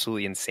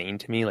absolutely insane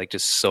to me, like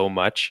just so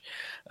much.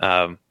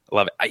 Love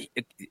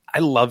it. I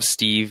love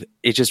Steve.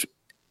 It's just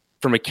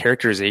from a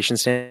characterization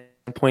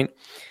standpoint.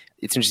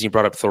 It's interesting you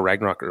brought up Thor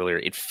Ragnarok earlier.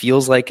 It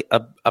feels like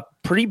a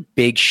pretty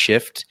big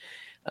shift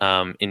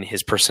in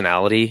his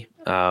personality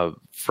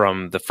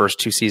from the first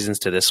 2 seasons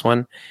to this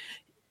one.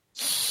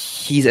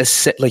 He's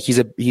essentially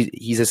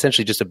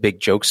just a big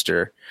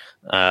jokester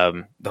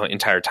the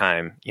entire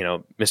time.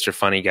 Mr.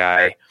 Funny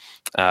Guy,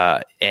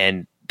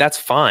 and that's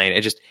fine.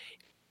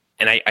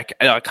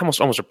 I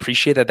almost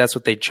appreciate that that's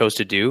what they chose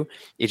to do.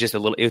 It's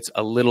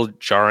a little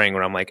jarring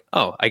where I'm like,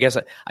 oh, I guess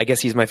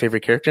he's my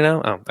favorite character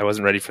now. Oh, I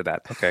wasn't ready for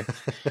that. Okay.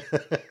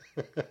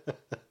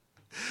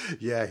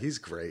 Yeah, he's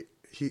great.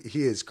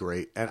 He is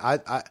great.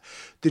 And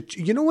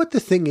you know what the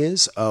thing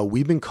is?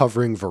 We've been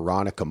covering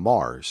Veronica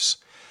Mars,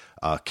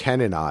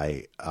 Ken and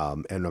I,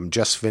 and I'm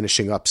just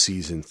finishing up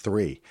season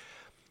 3.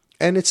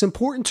 And it's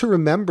important to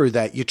remember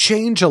that you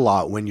change a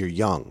lot when you're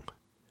young.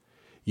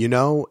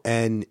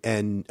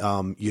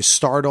 And you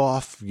start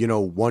off,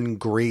 one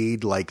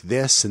grade like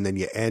this, and then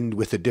you end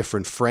with a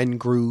different friend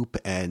group,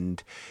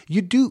 and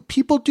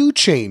people do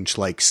change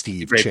like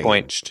Steve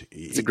changed.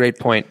 It's a great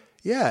point.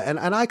 Yeah.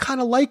 And I kind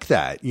of like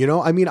that,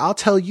 I mean, I'll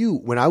tell you,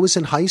 when I was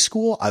in high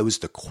school, I was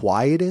the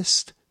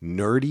quietest,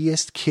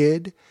 nerdiest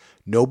kid.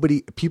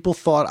 People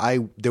thought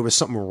there was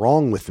something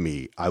wrong with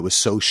me. I was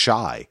so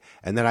shy.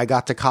 And then I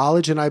got to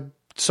college and I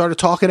started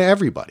talking to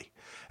everybody.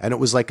 And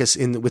it was like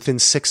within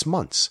 6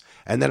 months.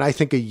 And then I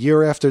think a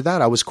year after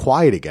that, I was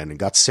quiet again and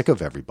got sick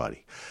of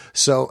everybody.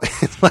 So,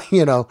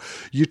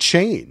 you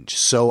change.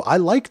 So I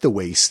like the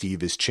way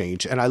Steve has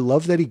changed. And I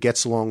love that he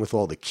gets along with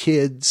all the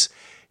kids,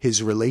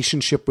 his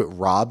relationship with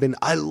Robin.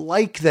 I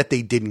like that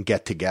they didn't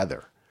get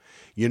together,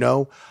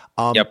 Yep,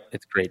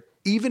 it's great.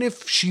 Even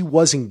if she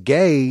wasn't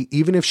gay,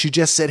 even if she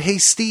just said, hey,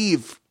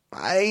 Steve,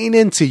 I ain't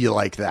into you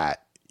like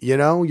that.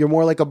 You're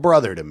more like a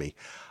brother to me.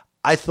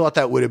 I thought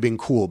that would have been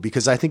cool,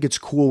 because I think it's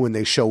cool when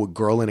they show a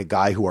girl and a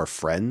guy who are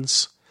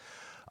friends.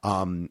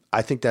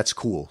 I think that's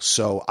cool.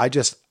 So I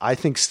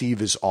think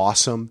Steve is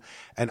awesome.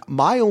 And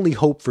my only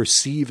hope for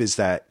Steve is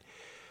that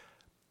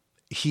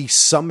he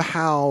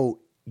somehow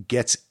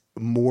gets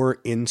more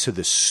into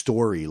the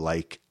story.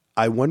 Like,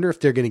 I wonder if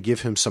they're going to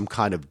give him some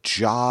kind of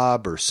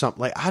job or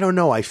something. Like, I don't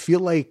know. I feel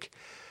like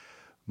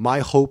my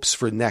hopes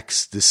for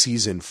the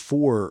season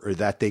 4 are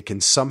that they can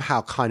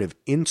somehow kind of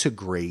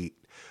integrate.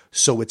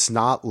 So it's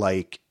not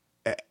like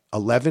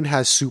 11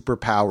 has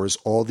superpowers.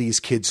 All these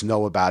kids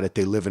know about it.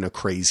 They live in a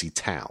crazy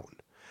town.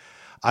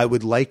 I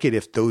would like it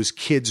if those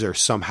kids are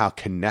somehow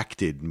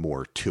connected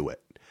more to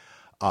it.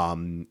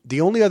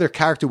 The only other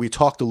character we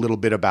talked a little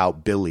bit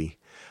about, Billy,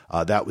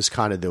 that was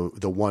kind of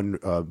the one,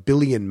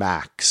 Billy and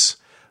Max,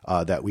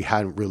 that we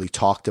hadn't really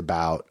talked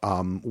about.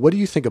 What do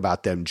you think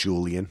about them,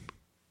 Julian?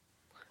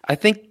 I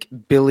think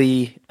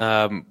Billy,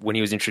 when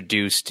he was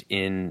introduced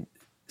in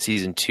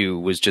season 2,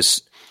 was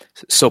just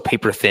so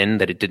paper thin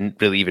that it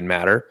didn't really even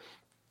matter.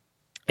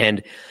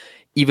 And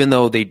even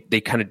though they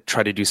kind of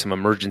try to do some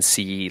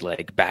emergency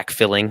like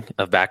backfilling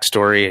of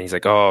backstory, and he's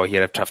like, oh, he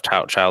had a tough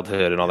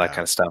childhood and all that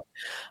kind of stuff.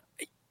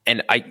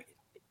 And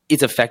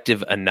it's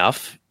effective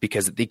enough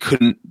because they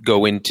couldn't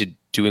go into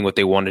doing what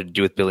they wanted to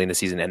do with Billy in the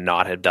season and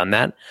not have done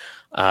that.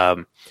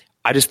 I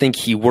just think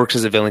he works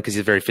as a villain because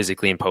he's a very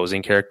physically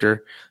imposing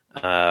character.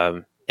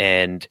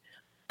 And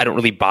I don't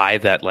really buy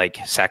that like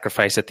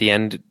sacrifice at the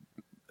end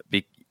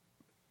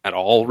at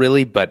all,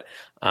 really, but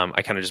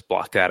I kind of just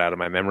blocked that out of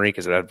my memory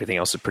because everything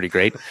else is pretty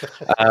great.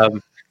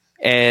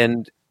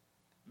 And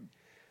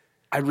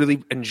I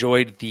really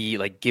enjoyed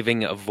the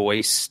giving a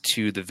voice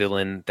to the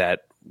villain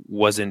that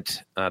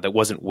wasn't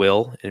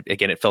Will.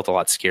 Again, it felt a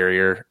lot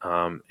scarier,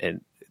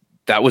 and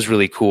that was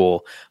really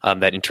cool.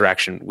 That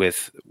interaction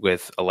with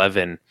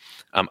 11.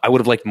 I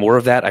would have liked more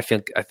of that. I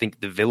think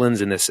the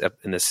villains in this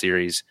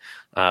series,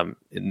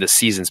 in this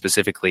season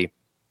specifically,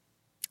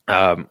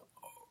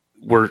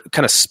 were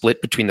kind of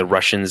split between the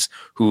Russians,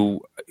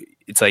 who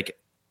it's like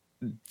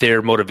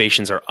their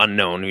motivations are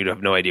unknown. You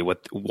have no idea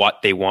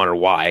what they want or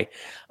why.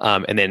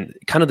 And then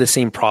kind of the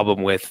same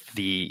problem with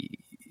the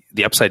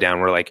Upside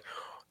Down, where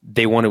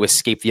they want to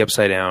escape the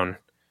Upside Down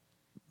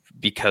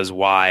because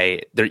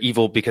why? They're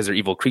evil because they're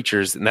evil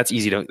creatures, and that's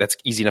easy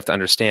enough to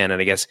understand.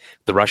 And I guess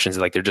the Russians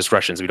are they're just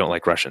Russians. We don't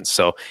like Russians,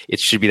 so it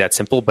should be that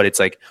simple. But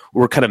it's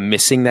we're kind of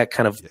missing that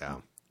kind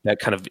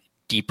of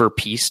deeper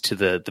piece to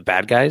the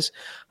bad guys.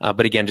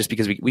 But again, just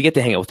because we get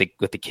to hang out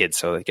with the kids,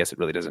 so I guess it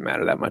really doesn't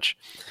matter that much.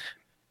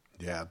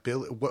 Yeah,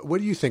 Billy. What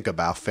do you think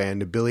about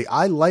fandom, Billy?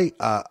 I like.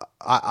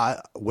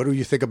 What do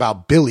you think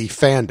about Billy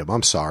fandom?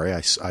 I'm sorry,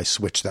 I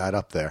switched that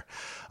up there.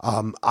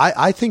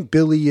 I think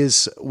Billy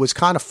was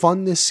kind of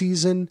fun this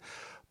season,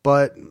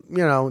 but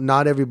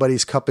not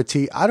everybody's cup of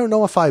tea. I don't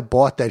know if I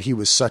bought that he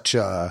was such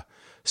a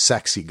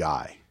sexy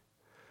guy.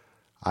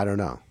 I don't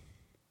know.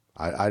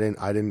 I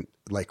didn't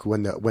like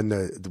when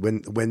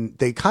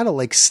they kind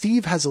of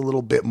Steve has a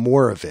little bit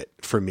more of it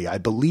for me. I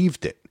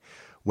believed it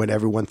when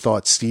everyone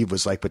thought Steve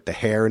was with the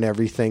hair and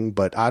everything,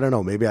 but I don't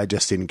know. Maybe I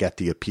just didn't get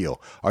the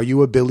appeal. Are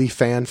you a Billy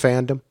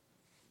fandom?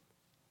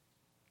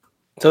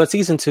 So in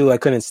season 2, I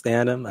couldn't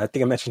stand him. I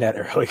think I mentioned that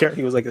earlier.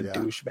 He was a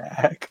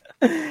douchebag.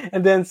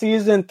 And then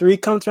season 3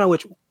 comes around,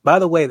 which, by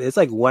the way, it's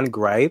one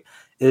gripe,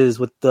 is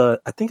with I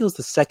think it was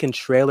the second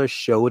trailer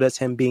showed us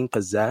him being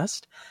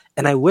possessed.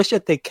 And I wish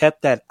that they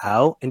kept that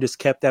out and just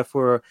kept that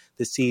for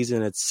the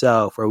season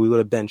itself, where we would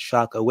have been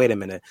shocked. Oh, wait a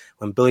minute.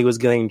 When Billy was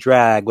getting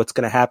dragged, what's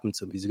going to happen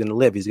to him? He's going to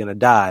live. He's going to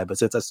die. But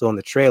since I saw in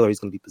the trailer, he's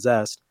going to be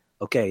possessed.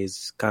 Okay,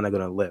 he's kind of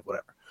going to live,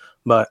 whatever.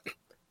 But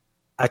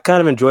I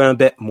kind of enjoyed him a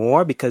bit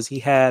more because he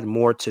had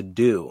more to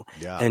do.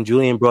 Yeah. And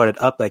Julian brought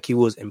it up he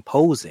was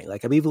imposing. I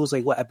believe it was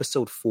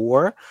episode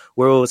 4,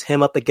 where it was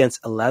him up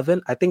against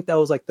 11. I think that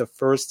was the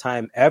first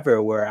time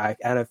ever where I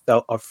kind of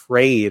felt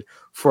afraid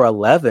for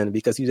 11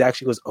 because he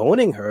actually was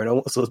owning her and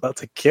almost was about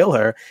to kill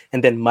her.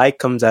 And then Mike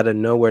comes out of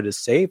nowhere to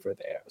save her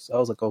there. So I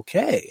was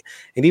okay.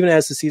 And even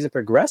as the season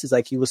progresses,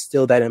 he was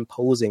still that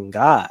imposing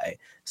guy.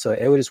 So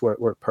it would just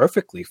work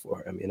perfectly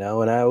for him, And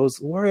I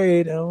was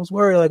worried.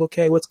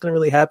 Okay, what's going to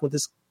really happen with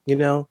this,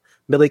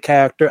 Billy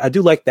character? I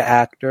do like the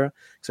actor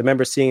because I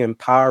remember seeing him in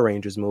Power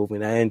Rangers movie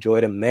and I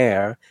enjoyed him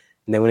there.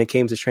 And then when it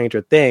came to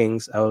Stranger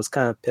Things, I was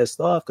kind of pissed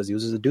off because he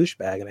was just a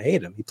douchebag and I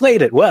hate him. He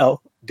played it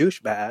well,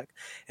 douchebag.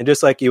 And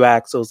just like you,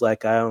 Axel's I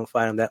don't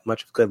find him that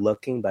much good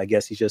looking, but I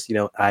guess he's just,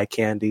 eye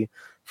candy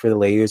for the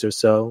ladies or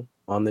so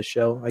on the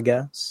show, I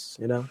guess,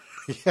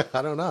 Yeah,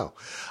 I don't know.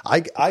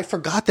 I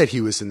forgot that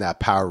he was in that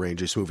Power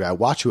Rangers movie. I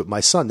watched it with my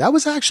son. That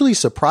was actually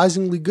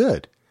surprisingly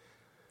good.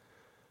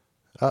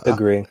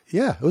 Agree.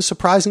 Yeah, it was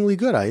surprisingly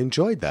good. I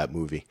enjoyed that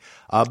movie.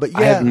 But yeah,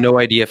 I have no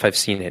idea if I've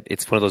seen it.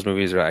 It's one of those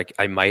movies where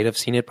I might have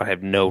seen it, but I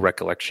have no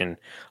recollection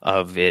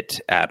of it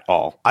at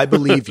all. I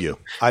believe you.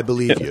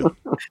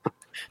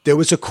 There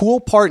was a cool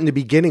part in the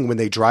beginning when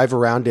they drive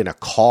around in a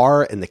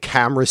car and the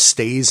camera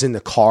stays in the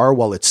car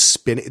while it's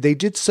spinning. They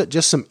did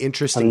just some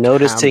interesting. I'm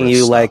noticing you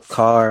stuff. Like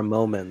car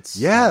moments.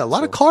 Yeah, a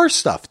lot of car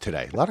stuff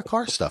today.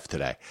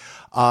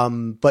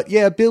 But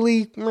yeah,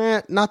 Billy,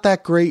 not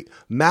that great.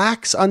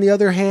 Max, on the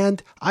other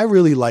hand, I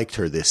really liked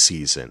her this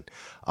season.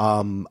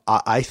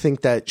 I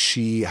think that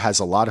she has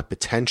a lot of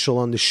potential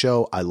on the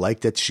show. I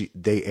like that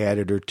they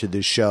added her to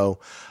the show.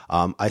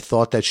 I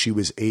thought that she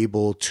was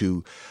able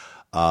to.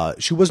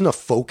 She wasn't a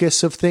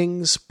focus of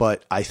things,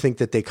 but I think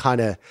that they kind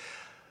of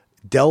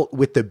dealt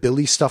with the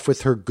Billy stuff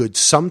with her good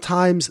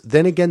sometimes.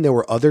 Then again, there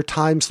were other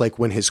times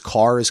when his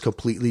car is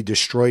completely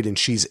destroyed and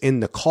she's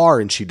in the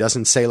car and she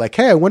doesn't say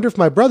hey, I wonder if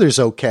my brother's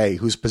okay,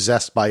 who's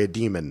possessed by a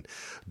demon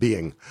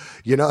being,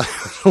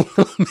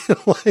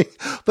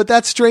 but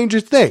that's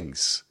Stranger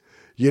Things,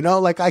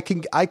 I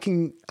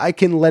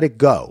can let it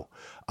go.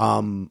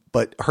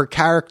 But her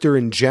character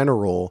in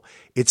general,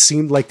 it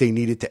seemed like they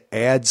needed to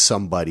add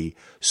somebody.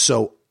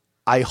 So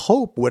I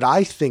hope, what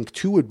I think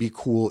too would be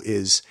cool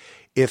is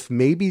if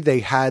maybe they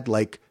had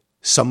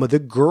some of the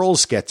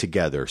girls get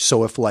together.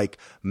 So if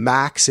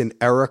Max and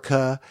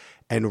Erica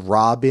and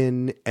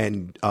Robin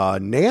and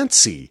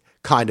Nancy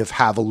kind of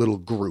have a little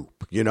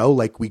group,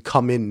 we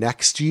come in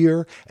next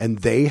year and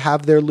they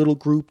have their little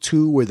group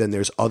too, where then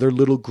there's other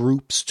little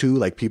groups too,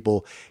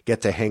 people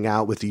get to hang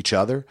out with each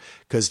other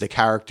because the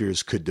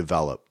characters could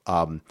develop.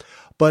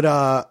 But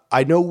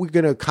I know we're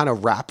going to kind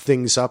of wrap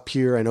things up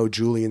here. I know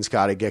Julian's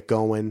got to get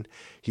going.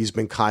 He's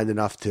been kind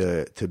enough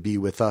to be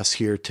with us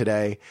here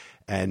today.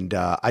 And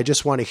I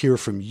just want to hear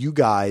from you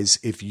guys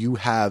if you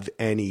have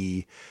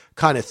any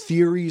kind of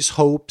theories,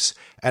 hopes,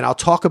 and I'll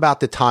talk about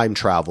the time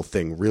travel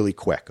thing really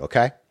quick,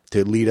 okay?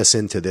 To lead us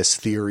into this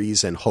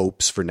theories and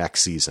hopes for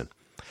next season.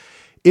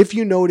 if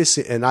you notice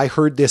it, and I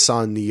heard this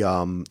on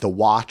the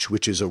Watch,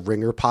 which is a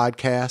Ringer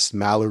podcast,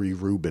 Mallory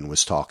Rubin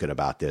was talking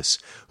about this,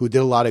 who did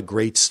a lot of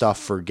great stuff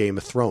for Game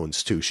of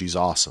Thrones too. She's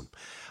awesome.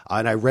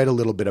 And I read a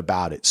little bit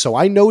about it. So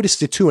I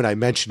noticed it too, and I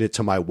mentioned it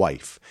to my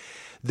wife.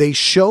 They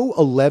show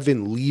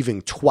Eleven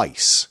leaving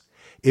twice.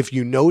 If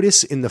you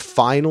notice in the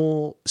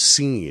final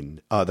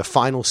scene, the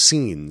final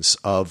scenes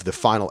of the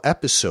final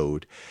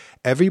episode,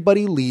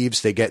 everybody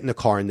leaves, they get in the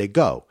car and they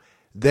go.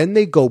 Then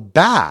they go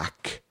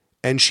back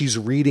and she's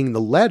reading the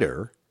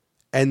letter,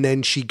 and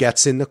then she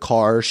gets in the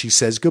car, she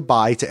says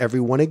goodbye to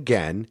everyone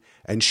again,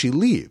 and she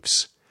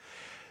leaves.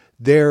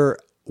 There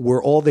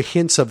were all the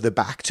hints of the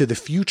Back to the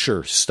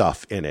Future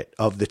stuff in it,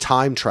 of the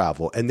time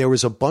travel, and there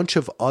was a bunch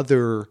of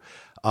other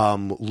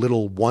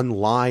little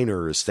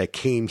one-liners that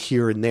came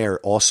here and there.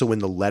 Also in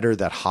the letter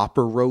that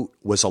Hopper wrote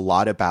was a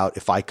lot about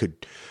if I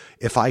could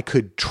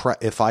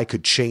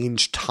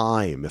change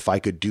time, if I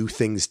could do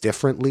things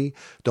differently.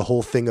 The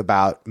whole thing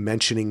about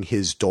mentioning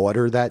his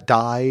daughter that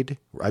died,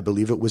 I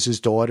believe it was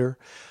his daughter,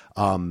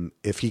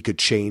 if he could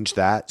change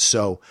that.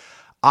 So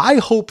I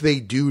hope they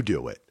do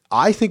it.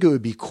 I think it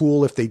would be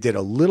cool if they did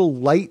a little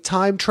light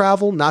time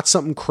travel, not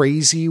something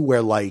crazy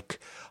where like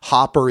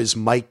Hopper is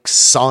Mike's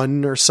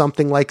son or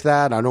something like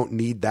that. I don't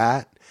need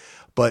that.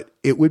 But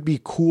it would be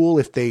cool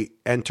if they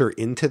enter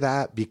into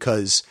that,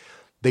 because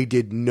they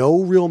did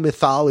no real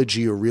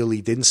mythology, or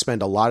really didn't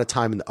spend a lot of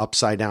time in the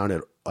Upside Down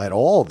at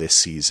all this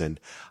season.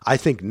 I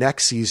think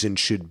next season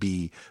should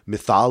be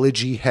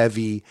mythology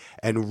heavy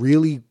and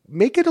really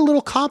make it a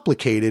little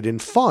complicated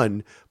and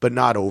fun, but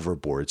not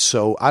overboard.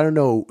 So I don't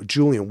know,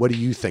 Julian, what do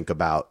you think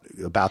about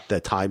the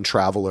time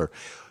traveler?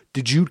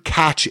 Did you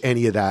catch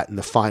any of that in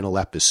the final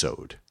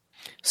episode?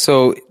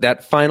 So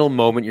that final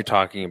moment you're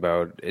talking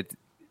about,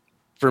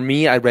 for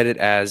me, I read it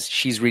as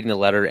she's reading the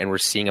letter and we're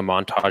seeing a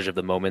montage of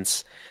the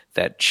moments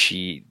that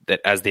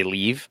as they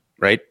leave,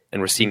 right?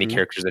 And we're seeing the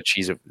characters that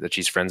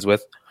she's friends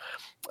with.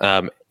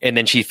 And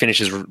then she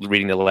finishes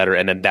reading the letter,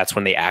 and then that's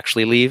when they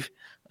actually leave,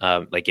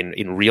 like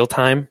in real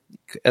time,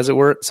 as it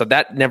were. So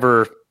that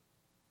never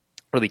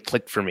really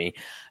clicked for me.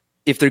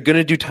 If they're going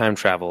to do time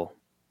travel,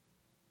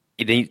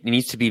 it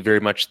needs to be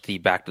very much the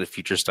Back to the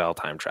Future style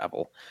time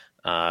travel.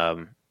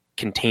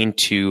 Contained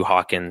to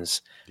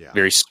Hawkins,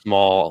 very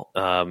small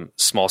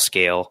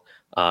scale,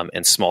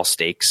 and small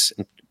stakes,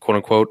 quote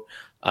unquote.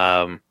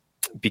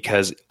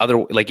 Because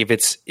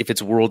if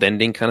it's world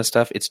ending kind of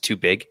stuff, it's too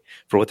big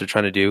for what they're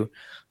trying to do.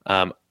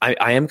 I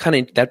am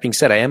that being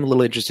said, I am a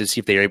little interested to see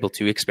if they are able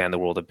to expand the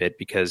world a bit,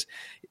 because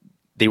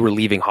they were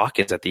leaving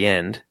Hawkins at the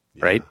end,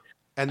 right?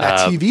 And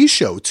that TV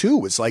show too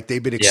was like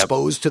they've been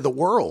exposed to the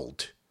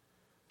world.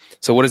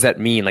 So what does that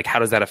mean? Like, how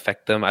does that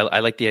affect them? I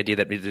like the idea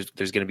that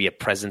there's going to be a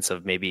presence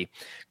of maybe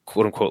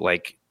quote unquote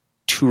like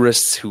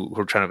tourists who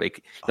are trying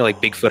to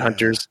like Bigfoot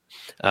hunters,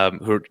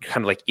 who are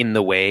kind of like in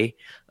the way.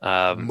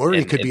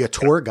 Murray could be a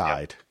tour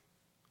guide.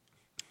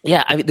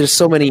 Yeah, I mean, there's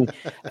so many.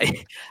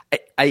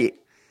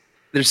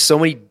 There's so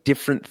many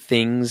different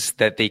things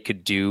that they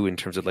could do in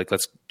terms of like,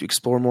 let's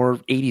explore more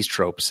 80s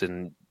tropes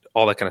and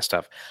all that kind of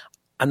stuff.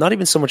 I'm not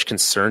even so much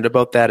concerned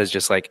about that as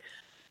just like,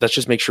 let's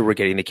just make sure we're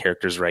getting the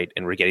characters right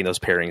and we're getting those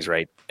pairings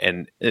right,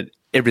 and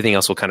everything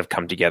else will kind of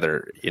come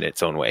together in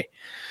its own way.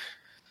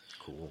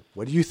 Cool.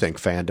 What do you think,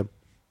 fandom?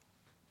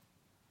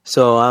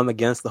 So I'm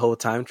against the whole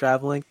time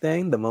traveling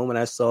thing. The moment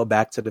I saw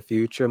Back to the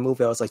Future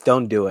movie, I was like,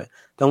 don't do it.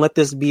 Don't let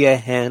this be a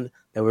hint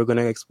that we're going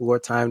to explore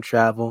time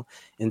travel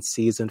in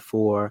season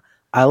 4.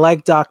 I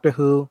like Doctor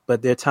Who,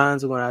 but there are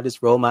times when I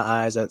just roll my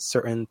eyes at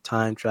certain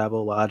time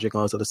travel logic and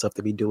all this other stuff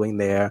to be doing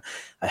there.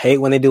 I hate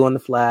when they do on The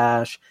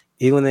Flash.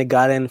 Even when they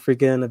got in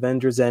freaking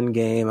Avengers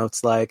Endgame,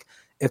 it's like,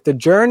 if the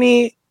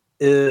journey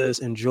is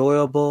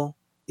enjoyable,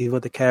 even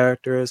with the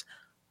characters,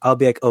 I'll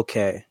be like,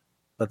 okay.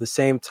 But at the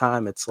same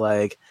time, it's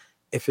like,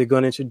 if you're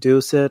going to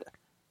introduce it,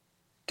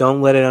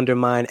 don't let it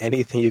undermine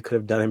anything you could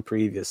have done in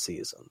previous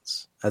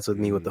seasons. That's with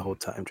me with the whole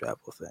time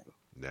travel thing.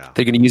 Yeah.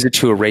 They're going to use it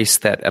to erase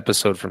that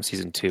episode from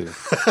season 2.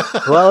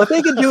 Well, if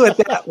they can do it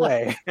that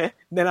way,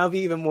 then I'll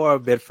be even more a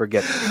bit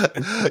forgetful.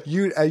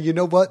 You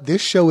know what?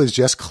 This show is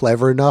just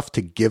clever enough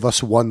to give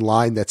us one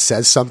line that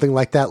says something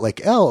like that,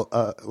 like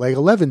like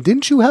 11.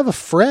 Didn't you have a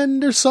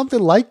friend or something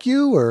like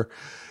you? Or,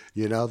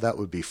 that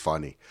would be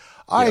funny.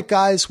 All right,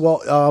 guys.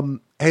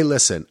 Well, hey,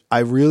 listen, I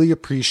really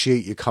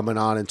appreciate you coming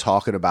on and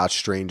talking about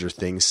Stranger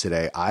Things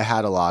today. I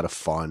had a lot of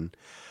fun.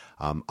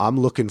 I'm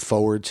looking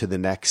forward to the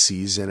next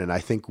season, and I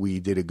think we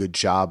did a good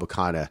job of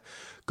kind of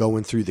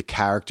going through the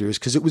characters,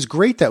 because it was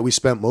great that we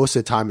spent most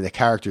of the time in the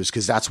characters,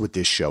 because that's what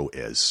this show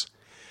is.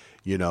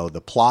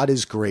 The plot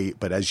is great,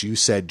 but as you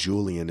said,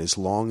 Julian, as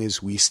long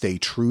as we stay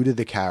true to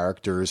the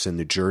characters and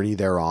the journey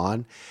they're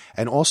on,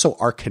 and also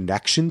our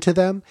connection to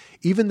them,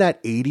 even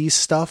that 80s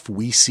stuff,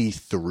 we see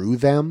through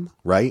them,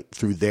 right?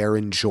 Through their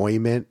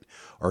enjoyment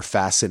or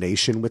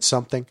fascination with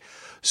something.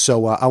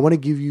 So I want to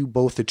give you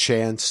both a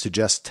chance to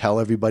just tell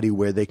everybody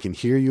where they can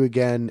hear you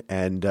again,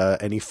 and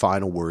any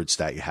final words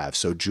that you have.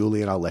 So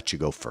Julian, I'll let you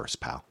go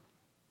first, pal.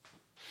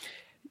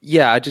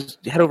 Yeah,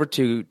 just head over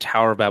to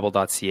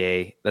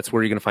towerbabble.ca. That's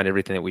where you're going to find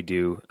everything that we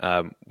do.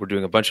 We're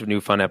doing a bunch of new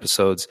fun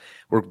episodes.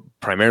 We're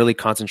primarily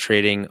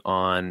concentrating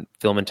on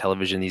film and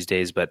television these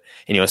days, but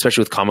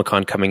especially with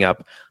Comic-Con coming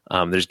up,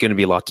 there's going to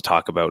be a lot to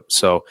talk about.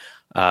 So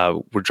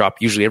we're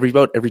dropped usually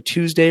every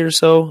Tuesday or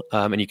so,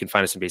 and you can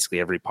find us in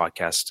basically every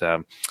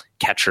podcast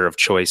catcher of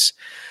choice.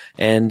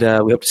 And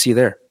we hope to see you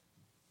there.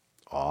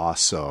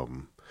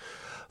 Awesome.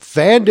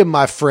 Fandom,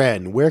 my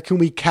friend, where can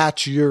we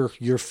catch your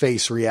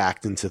face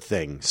reacting to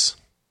things?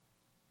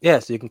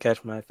 Yes, you can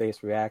catch my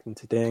face reacting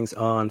to things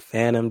on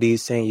Phantom D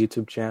Saint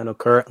YouTube channel.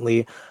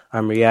 Currently,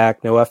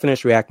 I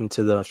finished reacting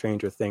to the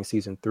Stranger Things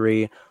season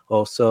 3,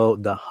 also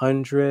The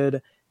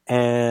 100,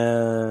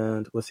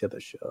 and what's the other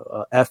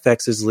show?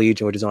 FX's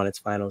Legion, which is on its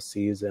final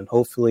season.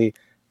 Hopefully,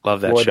 love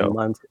that show. The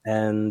month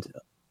end,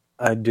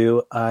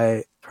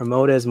 I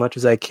promote it as much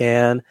as I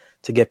can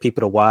to get people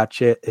to watch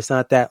it. It's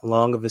not that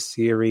long of a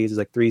series. It's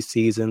like 3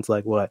 seasons,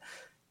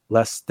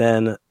 less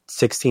than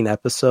 16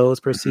 episodes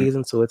per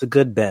season. So it's a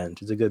good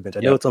binge. I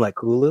know it's on like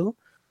Hulu.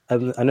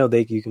 I know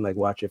you can like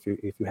watch it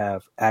if you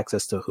have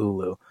access to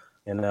Hulu,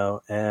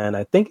 and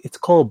I think it's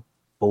called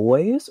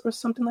Boys or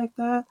something like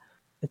that.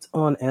 It's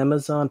on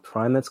Amazon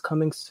Prime. That's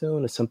coming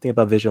soon. It's something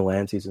about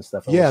vigilantes and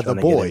stuff. The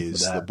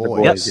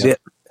Boys. Yep.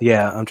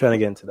 Yeah, I'm trying to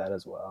get into that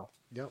as well.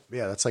 Yep.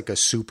 Yeah, that's like a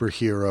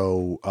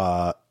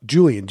superhero.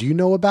 Julian, do you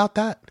know about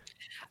that?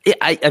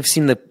 I've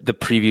seen the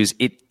previews.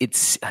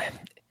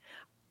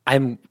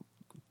 I'm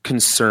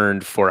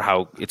concerned for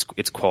how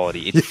its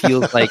quality. It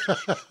feels like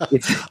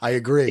it's. I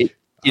agree.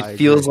 It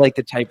feels like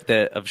the type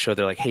of show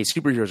they're like, hey,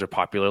 superheroes are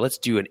popular. Let's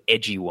do an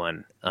edgy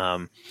one,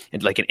 and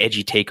like an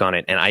edgy take on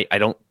it.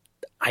 And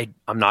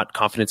I'm not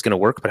confident it's going to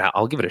work, but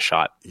I'll give it a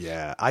shot.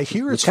 Yeah, I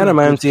hear it kind of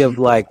reminds me of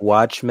like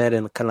Watchmen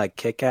and kind of like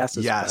Kick-Ass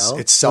as well. Yes,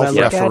 it's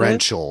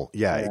self-referential.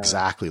 Yeah,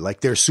 exactly. Like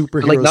they're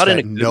superheroes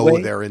that know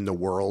they're in the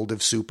world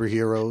of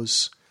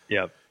superheroes.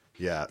 Yep.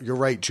 Yeah, you're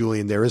right,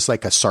 Julian. There is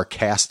like a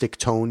sarcastic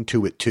tone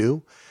to it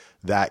too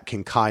that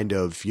can kind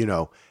of,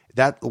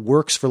 that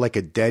works for like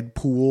a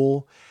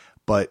Deadpool.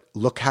 But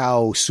look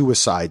how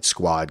Suicide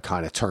Squad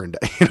kind of turned.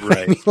 Right.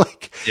 I mean?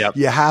 Like,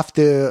 you have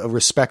to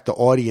respect the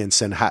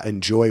audience and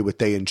enjoy what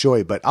they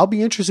enjoy. But I'll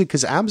be interested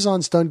because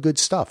Amazon's done good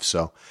stuff.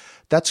 So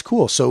that's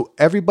cool. So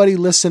everybody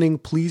listening,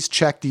 please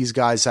check these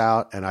guys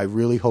out. And I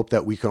really hope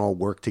that we can all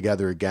work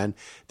together again.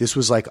 This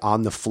was like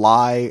on the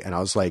fly. And I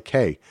was like,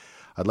 hey,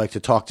 I'd like to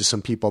talk to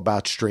some people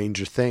about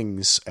Stranger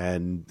Things,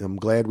 and I'm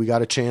glad we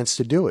got a chance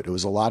to do it. It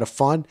was a lot of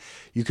fun.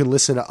 You can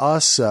listen to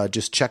us.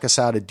 Just check us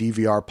out at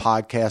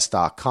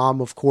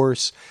dvrpodcast.com, of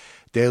course.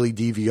 Daily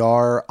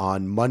DVR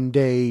on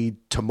Monday.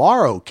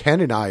 Tomorrow,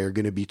 Ken and I are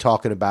going to be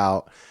talking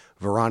about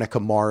Veronica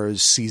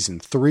Mars Season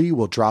 3.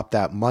 We'll drop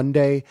that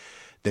Monday.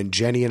 Then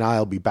Jenny and I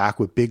will be back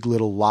with Big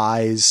Little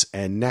Lies.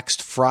 And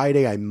next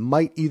Friday, I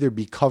might either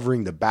be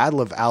covering the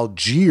Battle of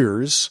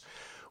Algiers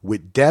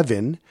with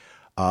Devin,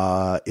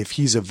 if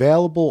he's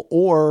available,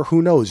 or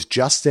who knows,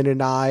 Justin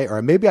and I,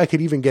 or maybe I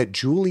could even get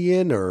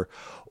Julian or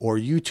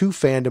you too,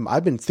 Fandom.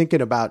 I've been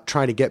thinking about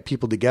trying to get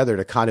people together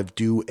to kind of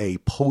do a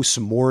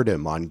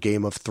post-mortem on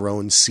Game of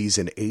Thrones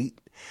Season 8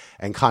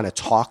 and kind of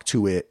talk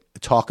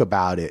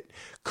about it,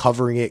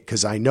 covering it.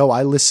 Cause I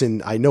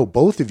know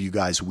both of you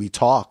guys, we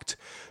talked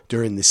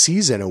during the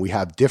season and we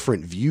have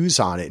different views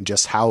on it and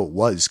just how it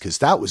was.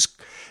 Cause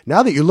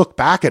now that you look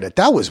back at it,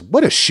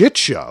 what a shit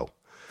show.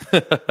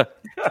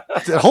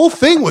 The whole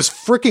thing was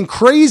freaking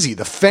crazy.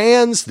 The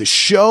fans, the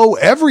show,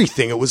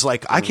 everything. It was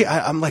like,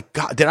 I'm like,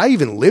 God, did I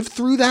even live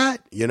through that?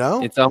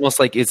 It's almost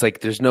like,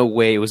 there's no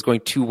way it was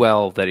going too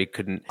well that it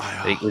couldn't,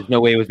 there's no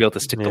way it would be able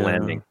to stick the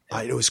landing.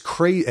 It was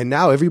crazy. And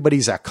now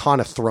everybody's at Con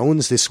of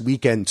Thrones this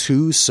weekend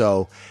too.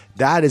 So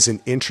that is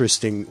an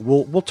interesting,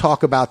 we'll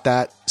talk about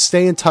that.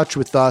 Stay in touch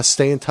with us.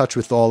 Stay in touch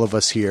with all of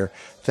us here.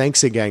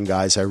 Thanks again,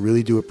 guys. I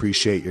really do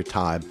appreciate your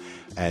time,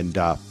 and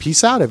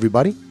peace out,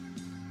 everybody.